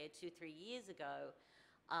to Australia 2-3 years ago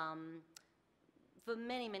for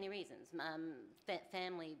many, many reasons,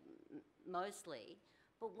 family mostly.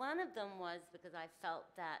 But one of them was because I felt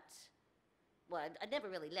that, well, I never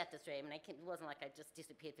really left Australia. I mean, it wasn't like I just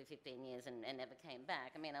disappeared for 15 years and never came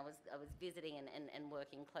back. I mean, I was visiting and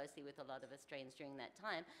working closely with a lot of Australians during that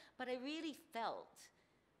time. But I really felt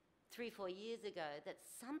 3-4 years ago that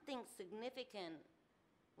something significant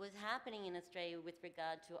was happening in Australia with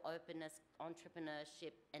regard to openness,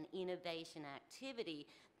 entrepreneurship, and innovation activity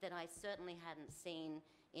that I certainly hadn't seen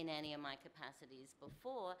in any of my capacities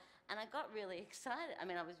before, and I got really excited. I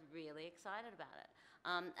mean, I was really excited about it.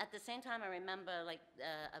 At the same time, I remember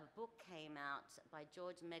a book came out by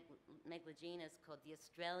George Meglaginas called The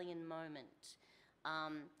Australian Moment.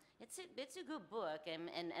 It's a good book,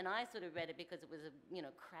 and I sort of read it because it was a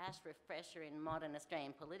crash refresher in modern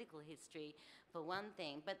Australian political history, for one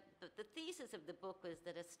thing. But the thesis of the book was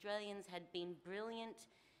that Australians had been brilliant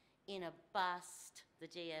in a bust, the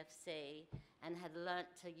GFC, and had learnt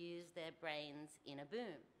to use their brains in a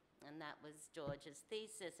boom. And that was George's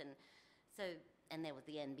thesis. And there was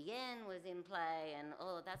the NBN was in play and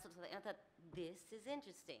all of that sort of thing. I thought, this is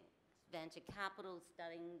interesting. Venture capital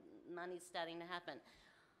money's starting to happen.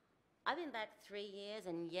 I've been back 3 years,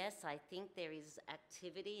 and yes, I think there is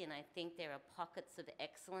activity, and I think there are pockets of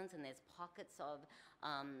excellence, and there's pockets of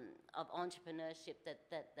entrepreneurship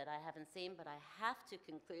that I haven't seen, but I have to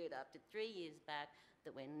conclude after 3 years back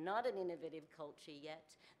that we're not an innovative culture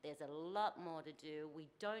yet. There's a lot more to do. We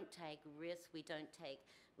don't take risks. We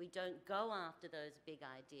don't go after those big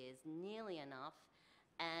ideas nearly enough,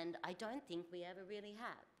 and I don't think we ever really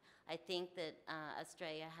have. I think that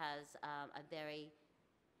Australia has a very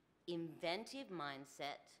inventive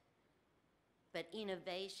mindset, but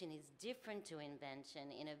innovation is different to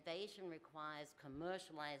invention. Innovation requires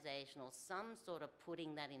commercialization or some sort of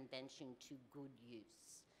putting that invention to good use.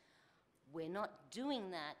 We're not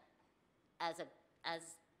doing that as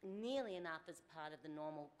nearly enough as part of the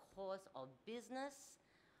normal course of business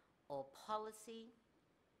or policy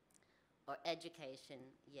or education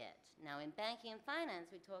yet. Now, in banking and finance,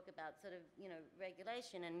 we talk about sort of,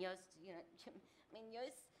 regulation, and Joost,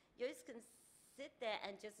 Joost can sit there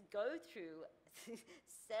and just go through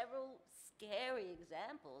several scary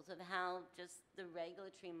examples of how just the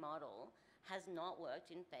regulatory model has not worked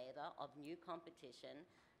in favour of new competition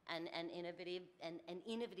and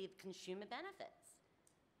innovative consumer benefits.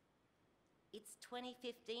 It's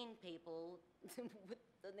 2015, people.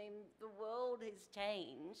 The world has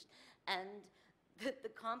changed, and the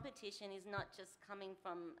competition is not just coming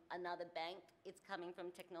from another bank, it's coming from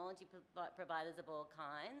technology providers of all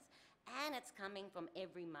kinds, and it's coming from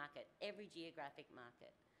every market, every geographic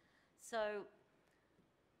market. So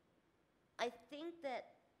I think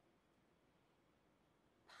that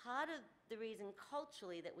part of the reason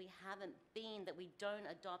culturally that we don't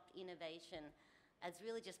adopt innovation as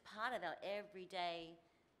really just part of our everyday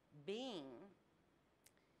being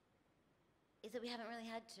is that we haven't really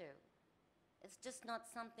had to. It's just not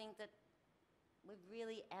something that we've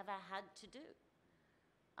really ever had to do.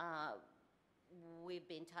 We've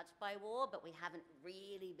been touched by war, but we haven't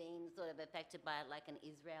really been sort of affected by it like an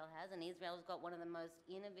Israel has. And Israel's got one of the most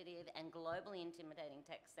innovative and globally intimidating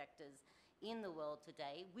tech sectors in the world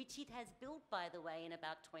today, which it has built, by the way, in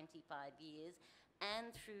about 25 years,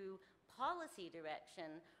 and through policy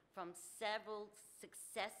direction from several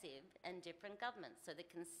successive and different governments. So the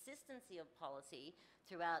consistency of policy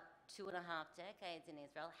throughout 2.5 decades in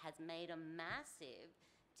Israel has made a massive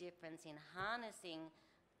difference in harnessing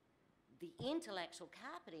the intellectual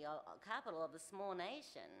capital of a small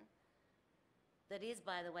nation that is,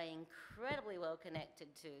 by the way, incredibly well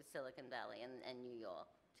connected to Silicon Valley and New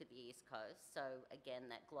York, to the East Coast. So again,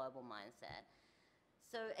 that global mindset.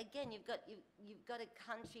 So again, you've got a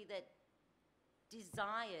country that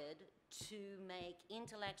desired to make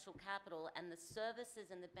intellectual capital and the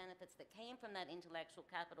services and the benefits that came from that intellectual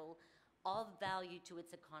capital of value to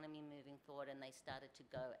its economy moving forward, and they started to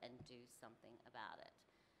go and do something about it.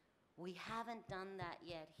 We haven't done that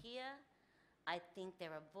yet here. I think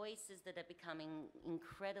there are voices that are becoming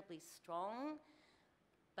incredibly strong,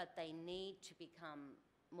 but they need to become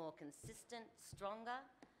more consistent, stronger,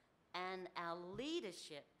 and our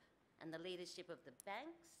leadership and the leadership of the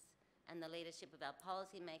banks and the leadership of our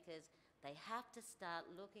policymakers, they have to start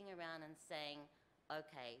looking around and saying,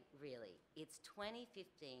 okay, really, it's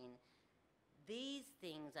 2015. These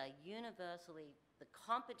things are universally, the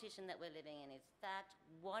competition that we're living in is fact.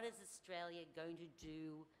 What is Australia going to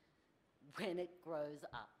do when it grows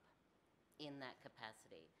up in that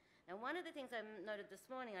capacity? And one of the things I noted this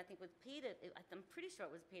morning, I think was Peter, I'm pretty sure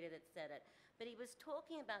it was Peter that said it, but he was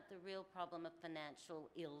talking about the real problem of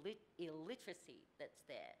financial illiteracy that's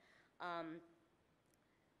there.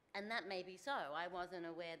 And that may be so. I wasn't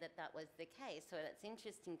aware that that was the case, so that's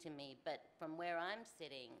interesting to me. But from where I'm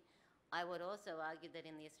sitting, I would also argue that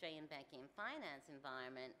in the Australian banking and finance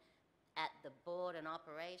environment, at the board and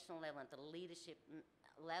operational level, at the leadership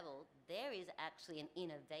level, there is actually an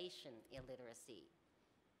innovation illiteracy.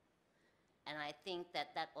 And I think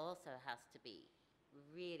that that also has to be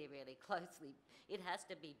really, really closely, it has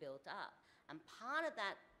to be built up. And part of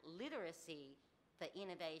that literacy for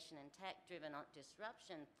innovation and tech-driven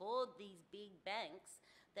disruption for these big banks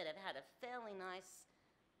that have had a fairly nice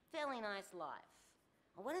life.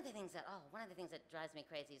 One of the things that drives me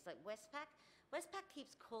crazy is like Westpac. Westpac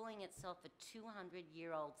keeps calling itself a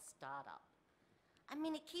 200-year-old startup. I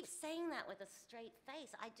mean, it keeps saying that with a straight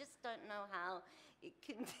face. I just don't know how it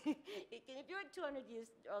can, if you're a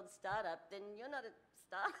 200-year-old startup, then you're not a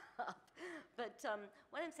startup. But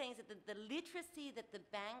what I'm saying is that the literacy that the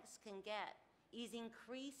banks can get is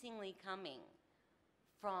increasingly coming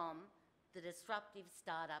from the disruptive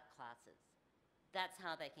startup classes. That's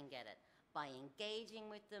how they can get it, by engaging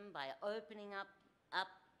with them, by opening up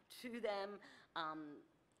to them.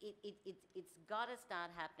 It's got to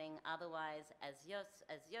start happening, otherwise, as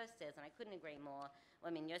Joost says, and I couldn't agree more. I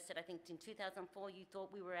mean, Joost said, I think in 2004 you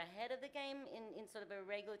thought we were ahead of the game in sort of a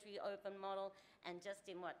regulatory open model, and just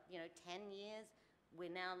in 10 years, we're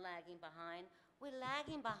now lagging behind. We're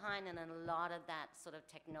lagging behind in a lot of that sort of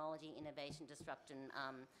technology, innovation, disruption,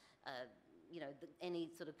 any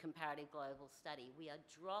sort of comparative global study. We are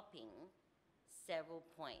dropping several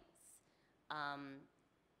points.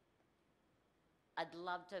 I'd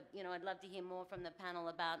love to hear more from the panel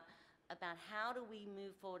about how do we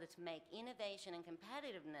move forward to make innovation and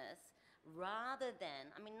competitiveness rather than,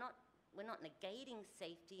 we're not negating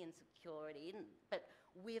safety and security, but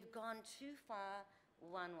we've gone too far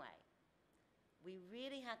one way. We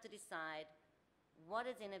really have to decide what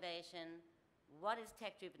is innovation, what is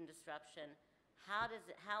tech-driven disruption, how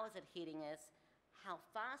is it hitting us, how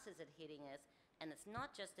fast is it hitting us, and it's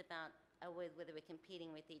not just about whether we're competing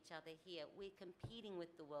with each other here. We're competing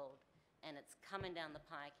with the world, and it's coming down the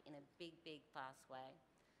pike in a big, big, fast way.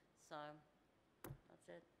 So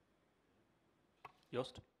it.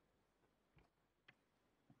 Jost?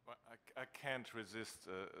 Well, I can't resist,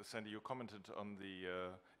 Sandy, you commented on the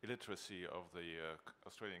illiteracy of the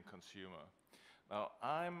Australian consumer. Now,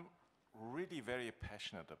 I'm really very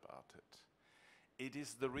passionate about it. It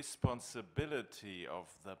is the responsibility of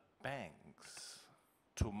the banks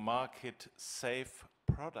to market safe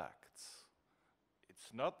products.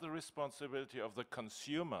 It's not the responsibility of the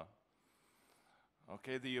consumer.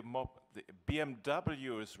 Okay, the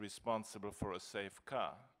BMW is responsible for a safe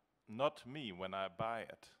car, not me when I buy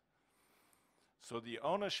it. So the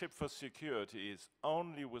ownership for security is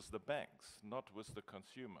only with the banks, not with the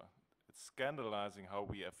consumer. It's scandalizing how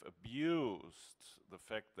we have abused the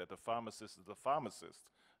fact that a pharmacist is a pharmacist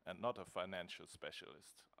and not a financial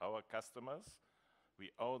specialist. Our customers,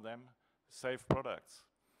 we owe them safe products.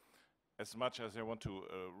 As much as I want to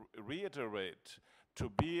reiterate, to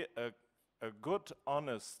be a good,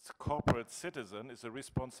 honest corporate citizen is a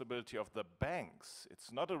responsibility of the banks.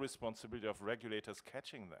 It's not a responsibility of regulators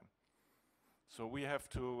catching them. So we have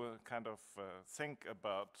to kind of think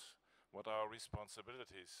about what our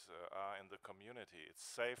responsibilities are in the community. It's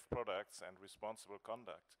safe products and responsible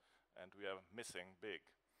conduct, and we are missing big.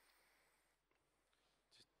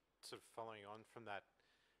 Just sort of following on from that,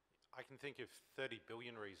 I can think of 30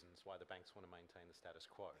 billion reasons why the banks want to maintain the status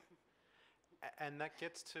quo. And that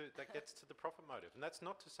gets to the profit motive. And that's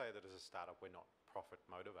not to say that as a startup we're not profit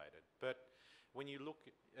motivated, but when you look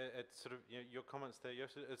at sort of your comments there,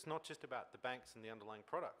 it's not just about the banks and the underlying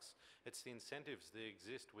products. It's the incentives that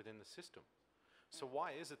exist within the system. So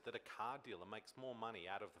why is it that a car dealer makes more money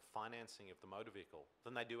out of the financing of the motor vehicle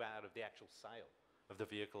than they do out of the actual sale of the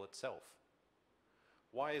vehicle itself?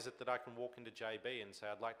 Why is it that I can walk into JB and say,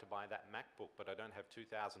 I'd like to buy that MacBook, but I don't have $2,000.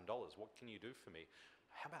 What can you do for me?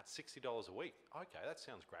 How about $60 a week? Okay, that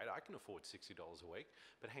sounds great. I can afford $60 a week.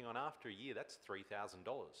 But hang on, after a year, that's $3,000.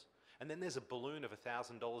 And then there's a balloon of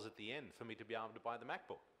 $1,000 at the end for me to be able to buy the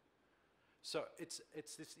MacBook. So it's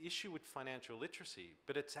this issue with financial literacy,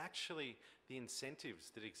 but it's actually the incentives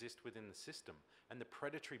that exist within the system and the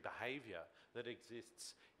predatory behavior that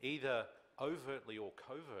exists either overtly or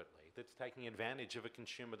covertly that's taking advantage of a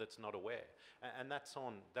consumer that's not aware. And that's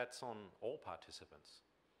on all participants.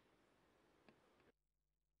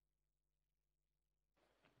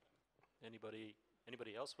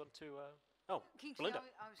 Anybody else want to? Oh, Kingsley, Belinda.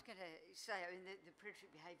 I was going to say, I mean, the predatory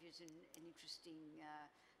behaviour is an interesting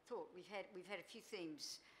thought. We've had a few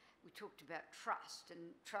themes. We talked about trust,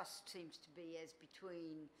 and trust seems to be as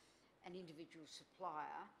between an individual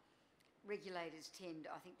supplier. Regulators tend,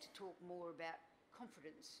 I think, to talk more about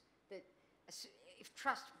confidence, that if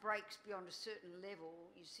trust breaks beyond a certain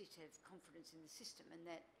level, you cease to have confidence in the system, and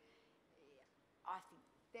that, I think,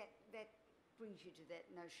 that brings you to that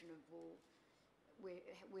notion of, well,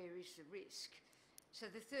 where is the risk? So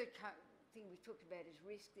the third thing we've talked about is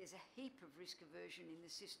risk. There's a heap of risk aversion in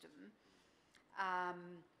the system,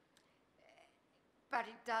 but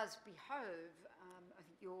it does behove, I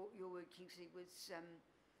think your word, Kingsley, was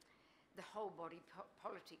the whole body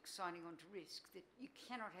politics signing on to risk, that you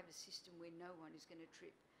cannot have a system where no one is going to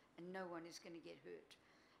trip and no one is going to get hurt.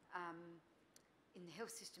 In the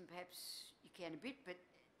health system, perhaps you can a bit, but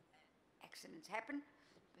accidents happen,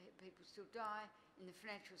 people still die. In the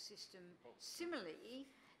financial system, similarly,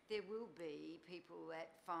 there will be people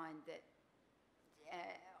that find that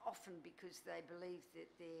often because they believe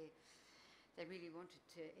that they really wanted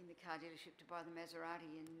to, in the car dealership, to buy the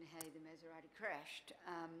Maserati, and hey, the Maserati crashed,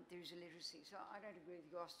 there is illiteracy. So I don't agree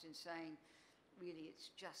with Jost in saying, really,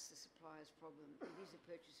 it's just the supplier's problem. It is a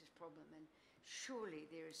purchaser's problem, and surely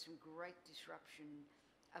there is some great disruption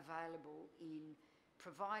available in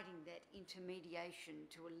providing that intermediation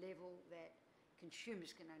to a level that consumers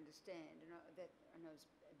can understand. And I know it's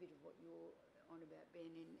a bit of what you're on about, Ben,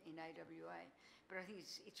 in AWA, but I think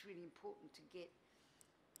it's really important to get,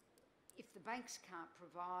 if the banks can't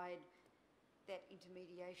provide that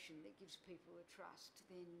intermediation that gives people a trust,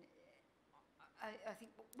 then I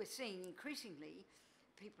think what we're seeing increasingly,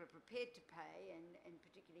 people are prepared to pay, and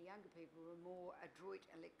particularly younger people who are more adroit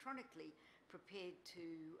electronically, prepared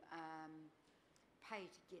to pay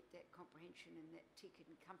to get that comprehension and that ticket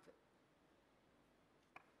and comfort.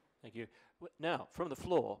 Thank you. Now, from the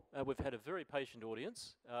floor, we've had a very patient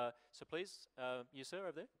audience. So please, you sir,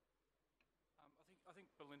 over there. I think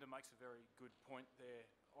Belinda makes a very good point there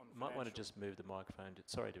on Might want to just move the microphone.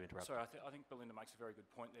 Sorry to interrupt. Sorry, I think Belinda makes a very good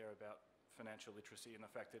point there about financial literacy and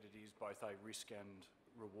the fact that it is both a risk and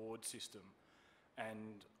reward system.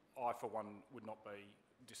 And I, for one, would not be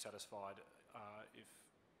dissatisfied if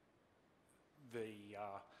the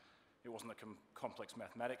it wasn't the complex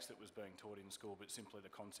mathematics that was being taught in school, but simply the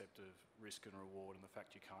concept of risk and reward and the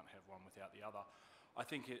fact you can't have one without the other. I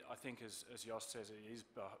think as Jos says, it is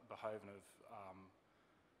behoving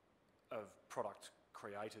of product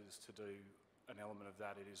creators to do an element of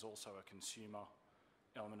that. It is also a consumer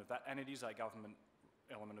element of that, and it is a government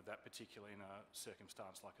element of that, particularly in a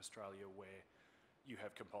circumstance like Australia where you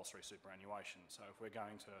have compulsory superannuation. So if we're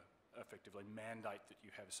going to effectively mandate that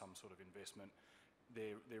you have some sort of investment,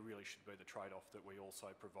 there really should be the trade-off that we also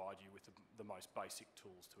provide you with the most basic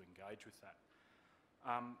tools to engage with that.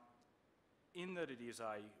 In that it is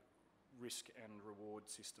a risk and reward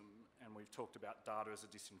system, and we've talked about data as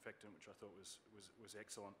a disinfectant, which I thought was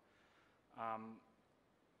excellent.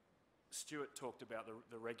 Stuart talked about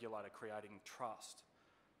the regulator creating trust.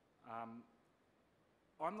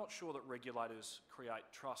 I'm not sure that regulators create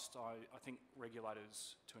trust. I think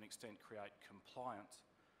regulators, to an extent, create compliance.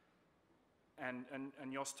 And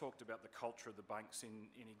Jos talked about the culture of the banks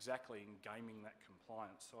in exactly in gaming that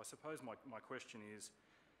compliance. So I suppose my question is,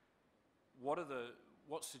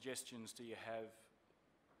 what suggestions do you have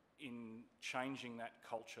in changing that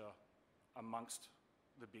culture amongst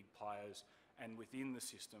the big players and within the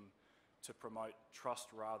system to promote trust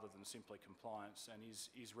rather than simply compliance? And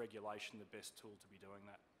is regulation the best tool to be doing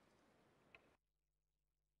that?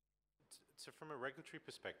 So from a regulatory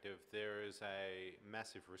perspective, there is a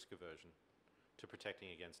massive risk aversion to protecting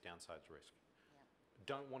against downsides risk. Yeah.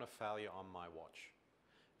 Don't want a failure on my watch.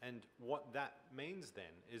 And what that means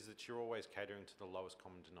then is that you're always catering to the lowest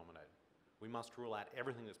common denominator. We must rule out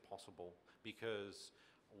everything that's possible because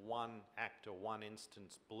one act or one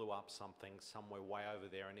instance blew up something somewhere way over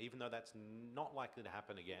there, and even though that's not likely to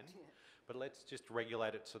happen again, but let's just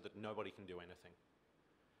regulate it so that nobody can do anything.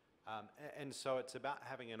 And so it's about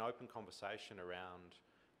having an open conversation around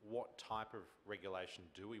what type of regulation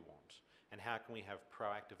do we want, and how can we have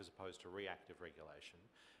proactive as opposed to reactive regulation,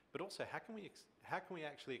 but also how can we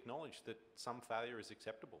actually acknowledge that some failure is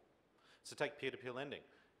acceptable? So take peer-to-peer lending.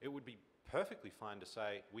 It would be perfectly fine to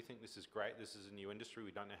say, we think this is great, this is a new industry,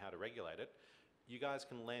 we don't know how to regulate it. You guys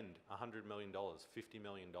can lend $100 million, $50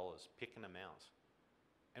 million, pick an amount,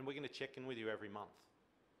 and we're going to check in with you every month.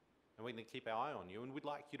 And we're going to keep our eye on you, and we'd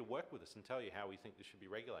like you to work with us and tell you how we think this should be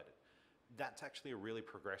regulated. That's actually a really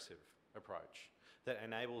progressive approach that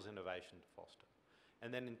enables innovation to foster.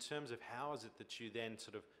 And then in terms of how is it that you then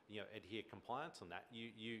sort of adhere compliance on that,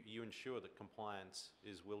 you ensure that compliance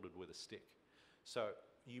is wielded with a stick. So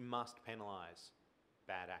you must penalise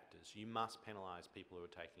bad actors. You must penalise people who are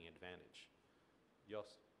taking advantage.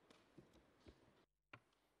 Jos?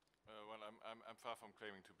 Well, I'm far from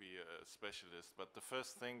claiming to be a specialist, but the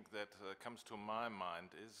first thing that comes to my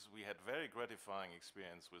mind is we had very gratifying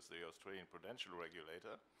experience with the Australian Prudential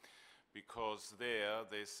Regulator, because there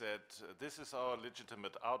they said, this is our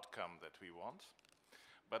legitimate outcome that we want,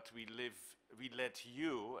 but we let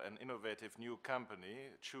you, an innovative new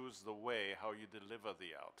company, choose the way how you deliver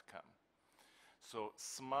the outcome. So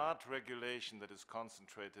smart regulation that is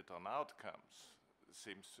concentrated on outcomes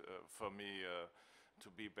seems for me to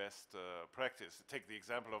be best practice. Take the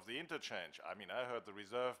example of the interchange. I mean, I heard the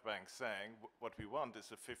Reserve Bank saying what we want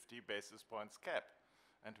is a 50 basis points cap,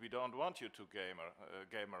 and we don't want you to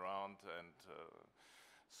game around. And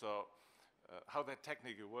so how that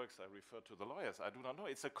technically works, I refer to the lawyers. I do not know.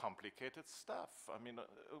 It's a complicated stuff. I mean,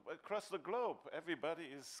 across the globe, everybody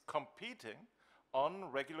is competing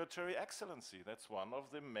on regulatory excellency. That's one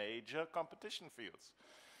of the major competition fields.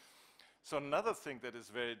 So another thing that is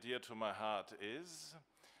very dear to my heart is,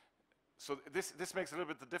 so this makes a little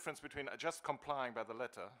bit the difference between just complying by the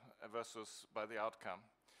letter versus by the outcome.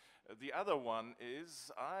 The other one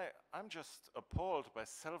is, I'm just appalled by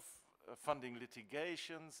self-funding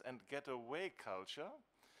litigations and get-away culture,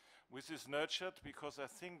 which is nurtured because I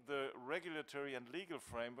think the regulatory and legal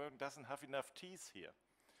framework doesn't have enough teeth here.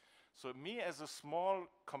 So me as a small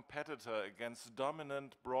competitor against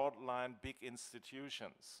dominant, broadline, big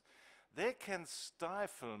institutions, they can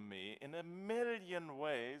stifle me in a million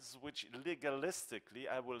ways which legalistically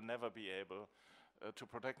I will never be able to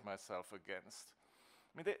protect myself against.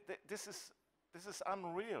 I mean, this is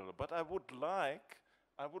unreal, but I would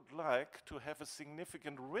like to have a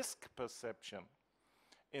significant risk perception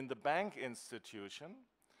in the bank institution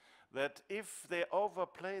that if they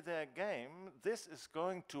overplay their game, this is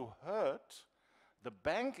going to hurt the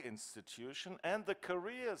bank institution and the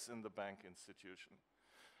careers in the bank institution.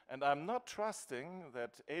 And I'm not trusting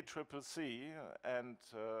that ACCC and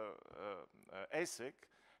ASIC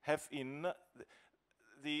have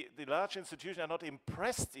the large institutions are not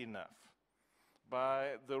impressed enough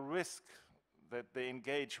by the risk that they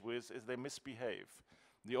engage with as they misbehave.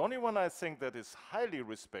 The only one I think that is highly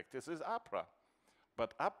respected is APRA.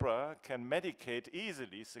 But APRA can medicate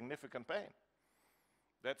easily significant pain.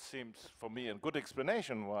 That seems, for me, a good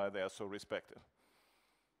explanation why they are so respected.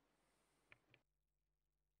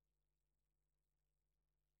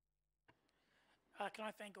 Can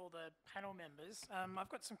I thank all the panel members? I've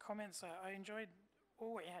got some comments. I enjoyed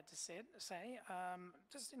all what you had to say.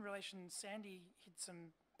 Just in relation, Sandy hit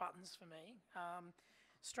some buttons for me.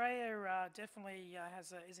 Australia definitely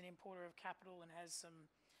is an importer of capital and has some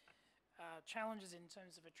challenges in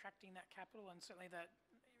terms of attracting that capital, and certainly that,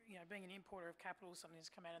 being an importer of capital, something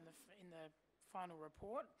that's come out in the final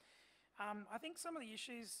report. I think some of the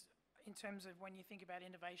issues in terms of when you think about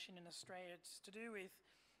innovation in Australia, it's to do with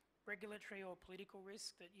regulatory or political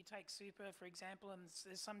risk. That you take super, for example, and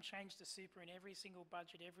there's some change to super in every single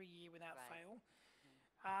budget every year without fail.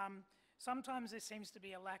 Sometimes there seems to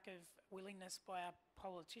be a lack of willingness by our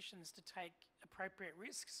politicians to take appropriate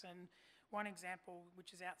risks, and one example,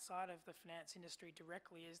 which is outside of the finance industry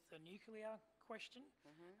directly, is the nuclear question,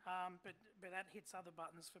 but that hits other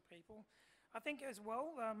buttons for people. I think as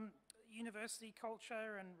well, university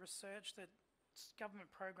culture and research, that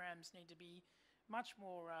government programs need to be much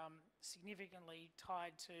more significantly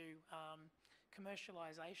tied to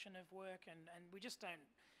commercialisation of work, and we just don't.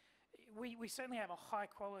 We certainly have a high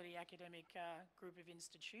quality academic group of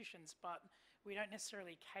institutions, but we don't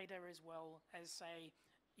necessarily cater as well as, say,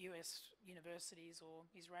 US universities or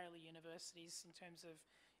Israeli universities in terms of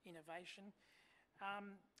innovation.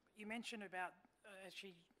 You mentioned about,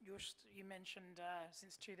 actually, you mentioned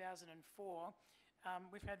since 2004,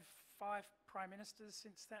 we've had 5 prime ministers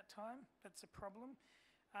since that time. That's a problem.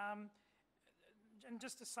 And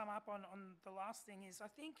just to sum up on the last thing is, I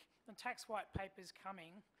think the tax white paper's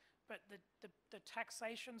coming, but the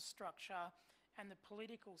taxation structure and the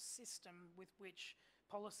political system with which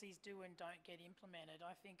policies do and don't get implemented,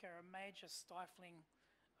 I think, are a major stifling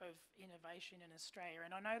of innovation in Australia.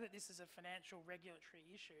 And I know that this is a financial regulatory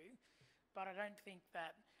issue, but I don't think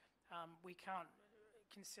that we can't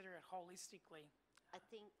consider it holistically. I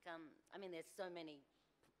think, I mean, there's so many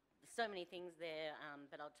things there,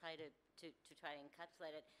 but I'll try to try to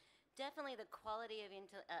encapsulate it. Definitely the quality of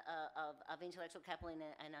intellectual capital in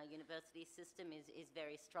our university system is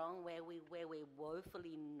very strong. Where we're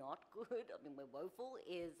woefully not good, I mean, we're woeful,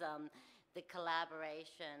 is the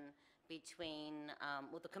collaboration between,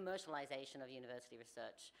 the commercialisation of university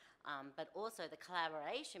research, but also the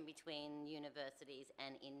collaboration between universities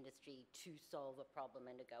and industry to solve a problem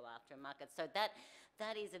and to go after a market. So that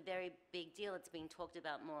is a very big deal. It's being talked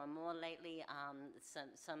about more and more lately.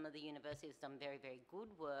 Some of the universities have done very, very good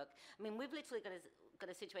work. I mean, we've literally got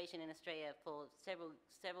a situation in Australia for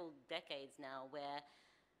several decades now where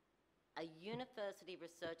a university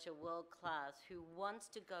researcher, world class, who wants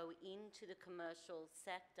to go into the commercial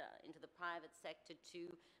sector, into the private sector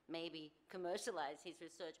to maybe commercialize his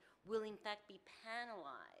research, will in fact be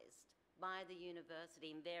penalized by the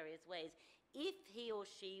university in various ways if he or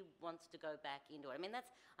she wants to go back into it.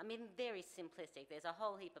 I mean, very simplistic. There's a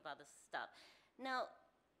whole heap of other stuff. Now,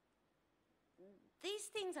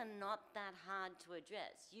 these things are not that hard to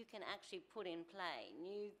address. You can actually put in play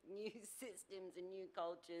new systems and new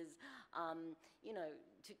cultures, to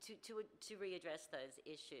readdress those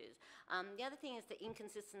issues. The other thing is the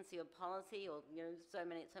inconsistency of policy, or so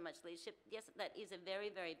much leadership. Yes, that is a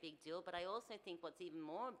very, very big deal. But I also think what's even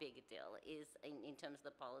more a big deal is, in terms of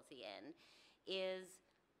the policy end, is,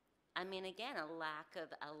 I mean, again, a lack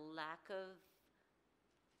of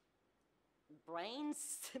brain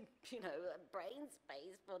space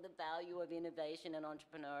for the value of innovation and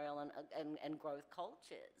entrepreneurial and growth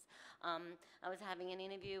cultures. I was having an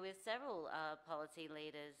interview with several policy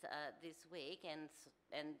leaders this week, and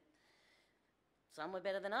some were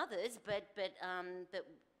better than others, but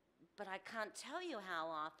I can't tell you how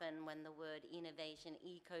often when the word innovation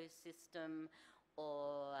ecosystem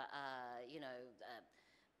or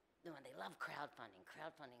they love crowdfunding.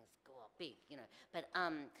 Crowdfunding's go up big,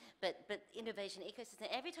 But innovation ecosystem.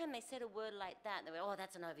 Every time they said a word like that, they were, oh,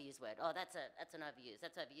 that's an overused word. Oh, that's an overused.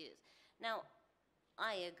 That's overused. Now,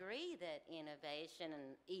 I agree that innovation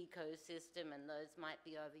and ecosystem and those might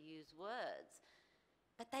be overused words,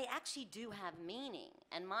 but they actually do have meaning.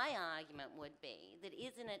 And my argument would be that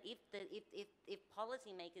isn't it if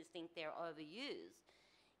policymakers think they're overused,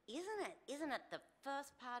 isn't it the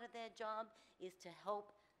first part of their job is to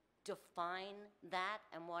help define that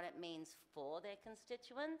and what it means for their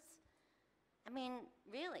constituents? I mean,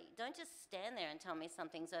 really, don't just stand there and tell me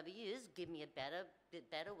something's overused. Give me a better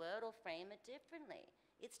word or frame it differently.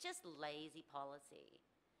 It's just lazy policy,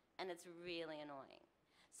 and it's really annoying.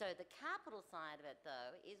 So the capital side of it,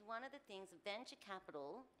 though, is one of the things, venture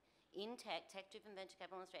capital in tech-driven venture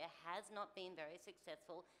capital in Australia has not been very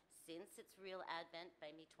successful since its real advent,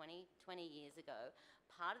 maybe 20 years ago.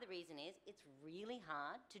 Part of the reason is it's really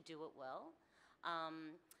hard to do it well.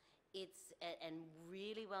 And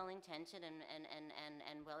really well-intentioned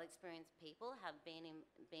and well-experienced people have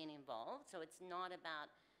been involved. So it's not about,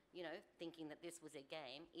 you know, thinking that this was a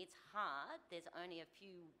game. It's hard. There's only a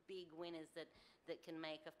few big winners that can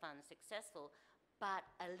make a fund successful. But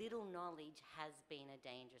a little knowledge has been a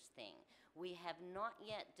dangerous thing. We have not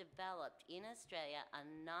yet developed in Australia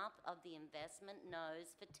enough of the investment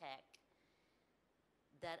nose for tech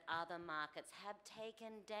that other markets have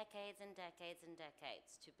taken decades and decades and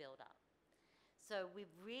decades to build up. So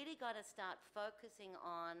we've really got to start focusing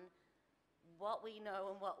on what we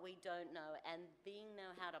know and what we don't know, and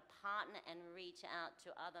know how to partner and reach out to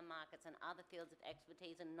other markets and other fields of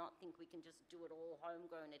expertise, and not think we can just do it all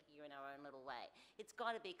homegrown it here in our own little way. It's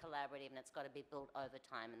got to be collaborative, and it's got to be built over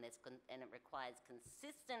time, and it requires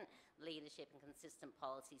consistent leadership and consistent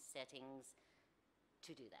policy settings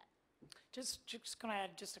to do that. Just going to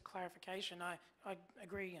add just a clarification. I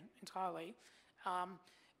agree entirely.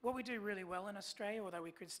 What we do really well in Australia, although we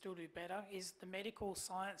could still do better, is the medical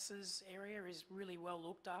sciences area is really well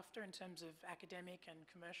looked after in terms of academic and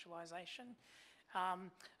commercialisation.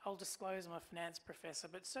 I'll disclose I'm a finance professor,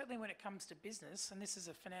 but certainly when it comes to business, and this is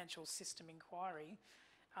a financial system inquiry,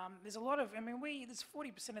 there's a lot of, there's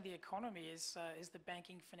 40% of the economy is the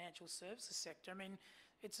banking financial services sector. I mean,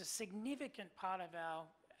 it's a significant part of our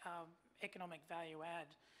economic value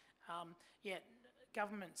add, yet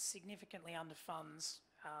government significantly underfunds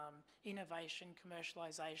innovation,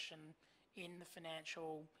 commercialisation in the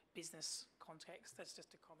financial business context. That's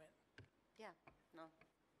just a comment. Yeah, no,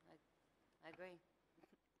 I agree.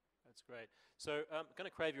 That's great. So I'm going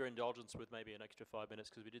to crave your indulgence with maybe an extra 5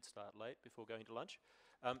 minutes because we did start late before going to lunch.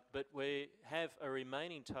 But we have a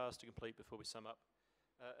remaining task to complete before we sum up.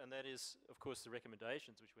 And that is, of course, the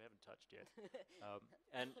recommendations, which we haven't touched yet.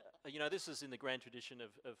 You know, this is in the grand tradition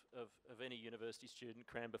of any university student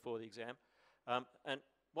crammed before the exam. And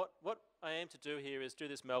what I aim to do here is do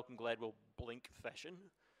this Malcolm Gladwell blink fashion.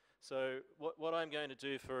 So what I'm going to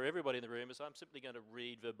do for everybody in the room is I'm simply going to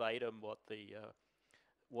read verbatim what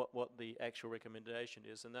the actual recommendation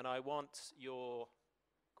is, and then I want your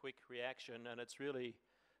quick reaction, and it's really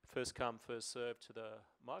first come, first served to the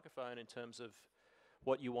microphone in terms of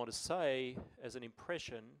what you want to say as an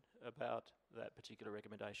impression about that particular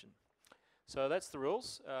recommendation. So that's the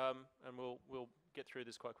rules, and we'll get through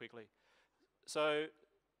this quite quickly. So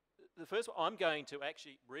the first one, I'm going to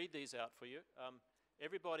actually read these out for you.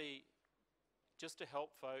 Everybody, just to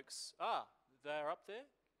help folks, they're up there?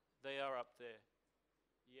 They are up there.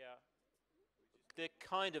 Yeah. They're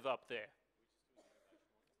kind of up there.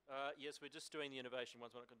 Yes, we're just doing the innovation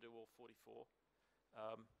ones. We're not going to do all 44.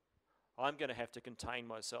 I'm going to have to contain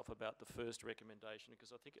myself about the first recommendation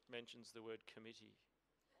because I think it mentions the word committee.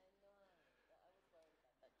 I know. I was worried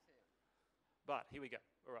about that too. But here we go.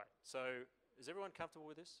 All right. So is everyone comfortable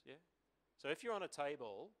with this? Yeah? So if you're on a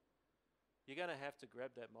table, you're going to have to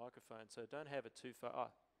grab that microphone, so don't have it too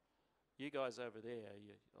far. You guys over there,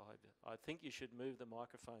 I think you should move the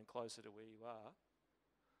microphone closer to where you are.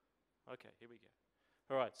 Okay, here we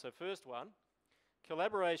go. All right, so first one,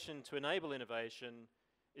 collaboration to enable innovation,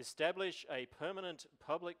 establish a permanent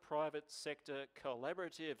public-private sector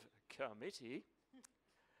collaborative committee.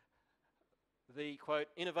 The, quote,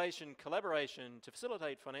 innovation collaboration to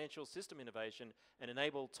facilitate financial system innovation and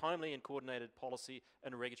enable timely and coordinated policy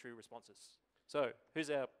and regulatory responses. So, who's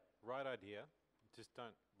our... Right idea, just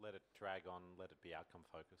don't let it drag on, let it be outcome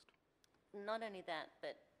focused. Not only that,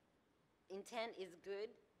 but intent is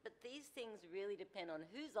good, but these things really depend on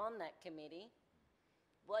who's on that committee,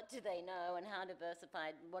 what do they know, and how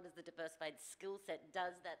diversified, what is the diversified skill set?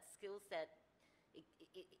 Does that skill set,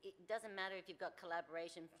 it doesn't matter if you've got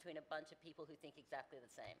collaboration between a bunch of people who think exactly the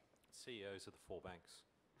same. CEOs of the 4 banks.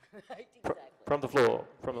 Right, exactly. From the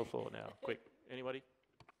floor now, quick. Anybody?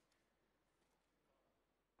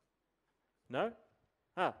 No?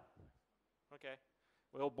 Okay.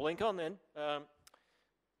 Well, blink on then.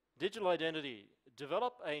 Digital identity.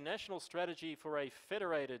 Develop a national strategy for a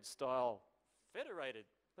federated style. Federated.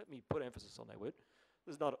 Let me put emphasis on that word.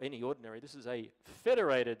 This is not any ordinary. This is a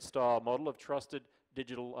federated style model of trusted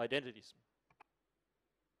digital identities.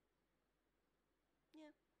 Yeah.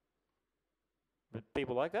 But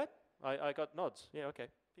people like that? I got nods. Yeah, okay.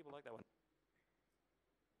 People like that one.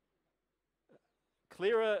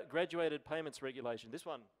 Clearer graduated payments regulation. This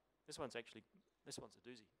one's a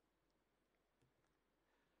doozy.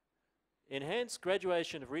 Enhance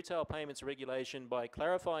graduation of retail payments regulation by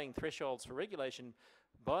clarifying thresholds for regulation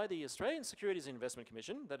by the Australian Securities and Investment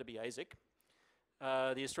Commission, that'd be ASIC,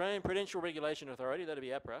 the Australian Prudential Regulation Authority, that'd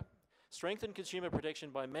be APRA, strengthen consumer protection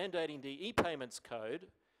by mandating the e-payments code,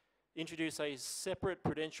 introduce a separate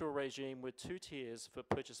prudential regime with 2 tiers for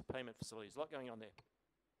purchase payment facilities. A lot going on there.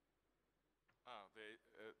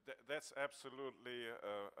 That's absolutely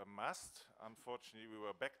a must. Unfortunately, we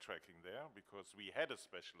were backtracking there because we had a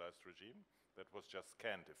specialized regime that was just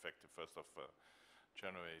canned effective 1st of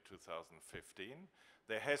January 2015.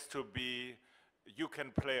 There has to be, you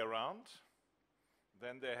can play around.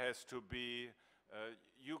 Then there has to be,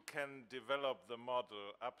 you can develop the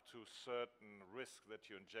model up to certain risk that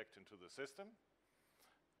you inject into the system.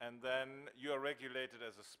 And then you are regulated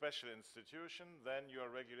as a special institution, then you are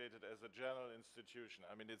regulated as a general institution.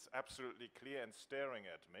 I mean, it's absolutely clear and staring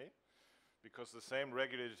at me, because the same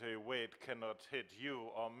regulatory weight cannot hit you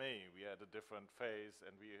or me. We had a different phase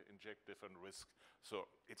and we inject different risk. So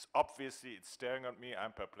it's obviously, it's staring at me. I'm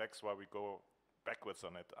perplexed why we go backwards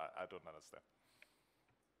on it. I don't understand.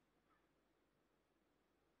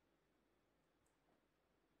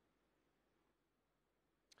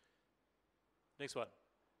 Next one.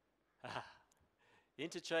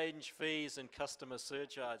 Interchange fees and customer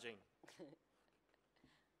surcharging.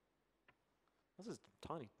 This is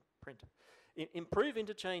tiny print. Improve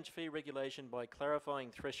interchange fee regulation by clarifying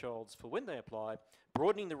thresholds for when they apply,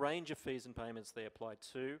 broadening the range of fees and payments they apply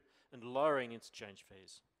to, and lowering interchange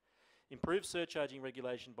fees. Improve surcharging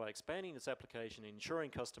regulation by expanding its application and ensuring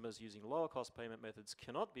customers using lower cost payment methods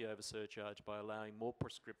cannot be over surcharged by allowing more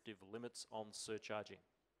prescriptive limits on surcharging.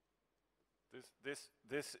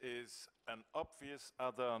 This is an obvious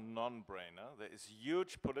other non-brainer. There is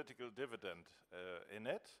huge political dividend in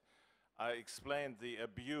it. I explained the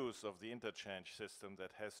abuse of the interchange system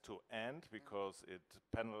that has to end because it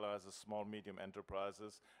penalizes small, medium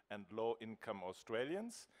enterprises and low-income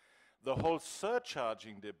Australians. The whole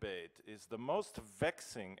surcharging debate is the most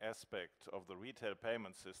vexing aspect of the retail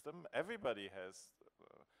payment system. Everybody has,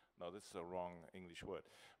 no, this is a wrong English word,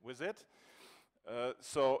 with it.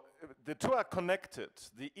 So the two are connected.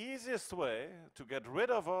 The easiest way to get rid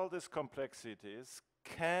of all this complexity is,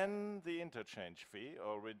 can the interchange fee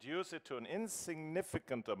or reduce it to an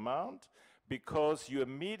insignificant amount because you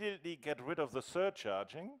immediately get rid of the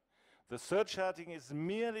surcharging. The surcharging is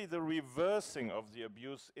merely the reversing of the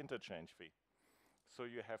abuse interchange fee. So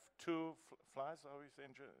you have two flies, how we say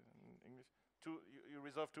in English? You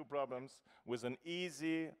resolve two problems with an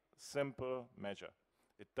easy, simple measure.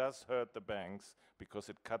 It does hurt the banks because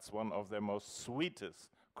it cuts one of their most sweetest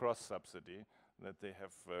cross-subsidy that they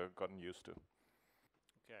have gotten used to.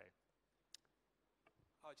 Okay.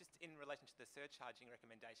 Oh, just in relation to the surcharging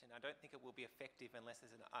recommendation, I don't think it will be effective unless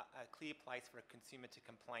there's a clear place for a consumer to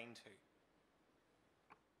complain to.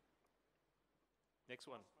 Next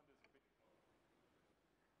one.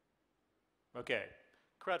 Okay.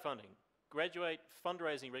 Crowdfunding. Graduate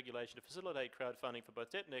fundraising regulation to facilitate crowdfunding for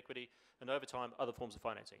both debt and equity, and over time, other forms of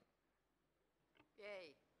financing.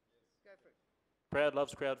 Yay. Go for it. Proud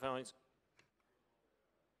loves crowdfunding.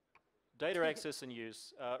 Data access and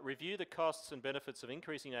use. Review the costs and benefits of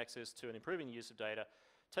increasing access to and improving the use of data,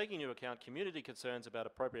 taking into account community concerns about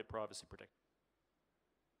appropriate privacy protection.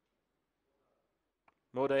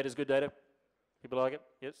 More data is good data. People like it?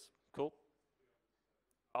 Yes? Cool.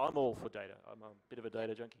 I'm all for data. I'm a bit of a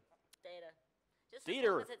data junkie. Data.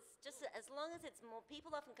 Data. As long as it's more,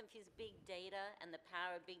 people often confuse big data and the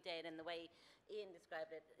power of big data, and the way Ian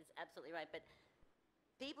described it is absolutely right, but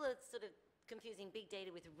people are sort of confusing big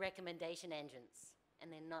data with recommendation engines,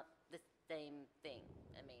 and they're not the same thing.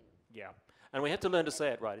 I mean. Yeah, and we have to learn to say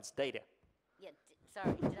it right. It's data. Yeah,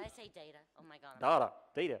 sorry, did I say data? Oh my God. Data.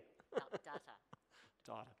 Data. Data.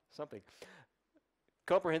 Data. Something.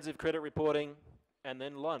 Comprehensive credit reporting, and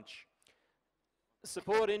then lunch.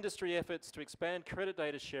 Support industry efforts to expand credit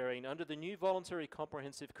data sharing under the new voluntary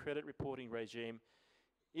comprehensive credit reporting regime.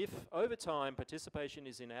 If over time participation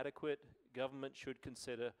is inadequate, government should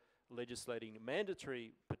consider legislating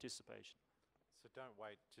mandatory participation. So don't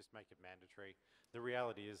wait, just make it mandatory. The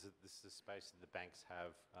reality is that this is a space that the banks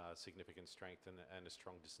have significant strength and a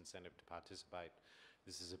strong disincentive to participate.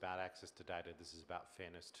 This is about access to data, this is about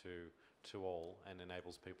fairness to all, and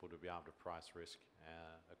enables people to be able to price risk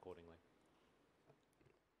accordingly.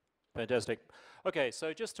 Fantastic. Okay,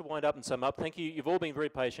 so just to wind up and sum up, thank you. You've all been very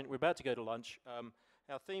patient. We're about to go to lunch.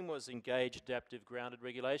 Our theme was engaged, adaptive, grounded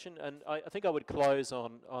regulation, and I think I would close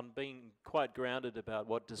on being quite grounded about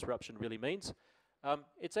what disruption really means.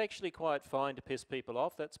 It's actually quite fine to piss people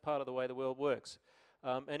off. That's part of the way the world works.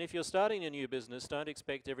 And if you're starting a new business, don't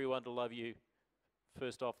expect everyone to love you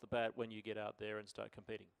first off the bat when you get out there and start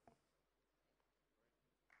competing?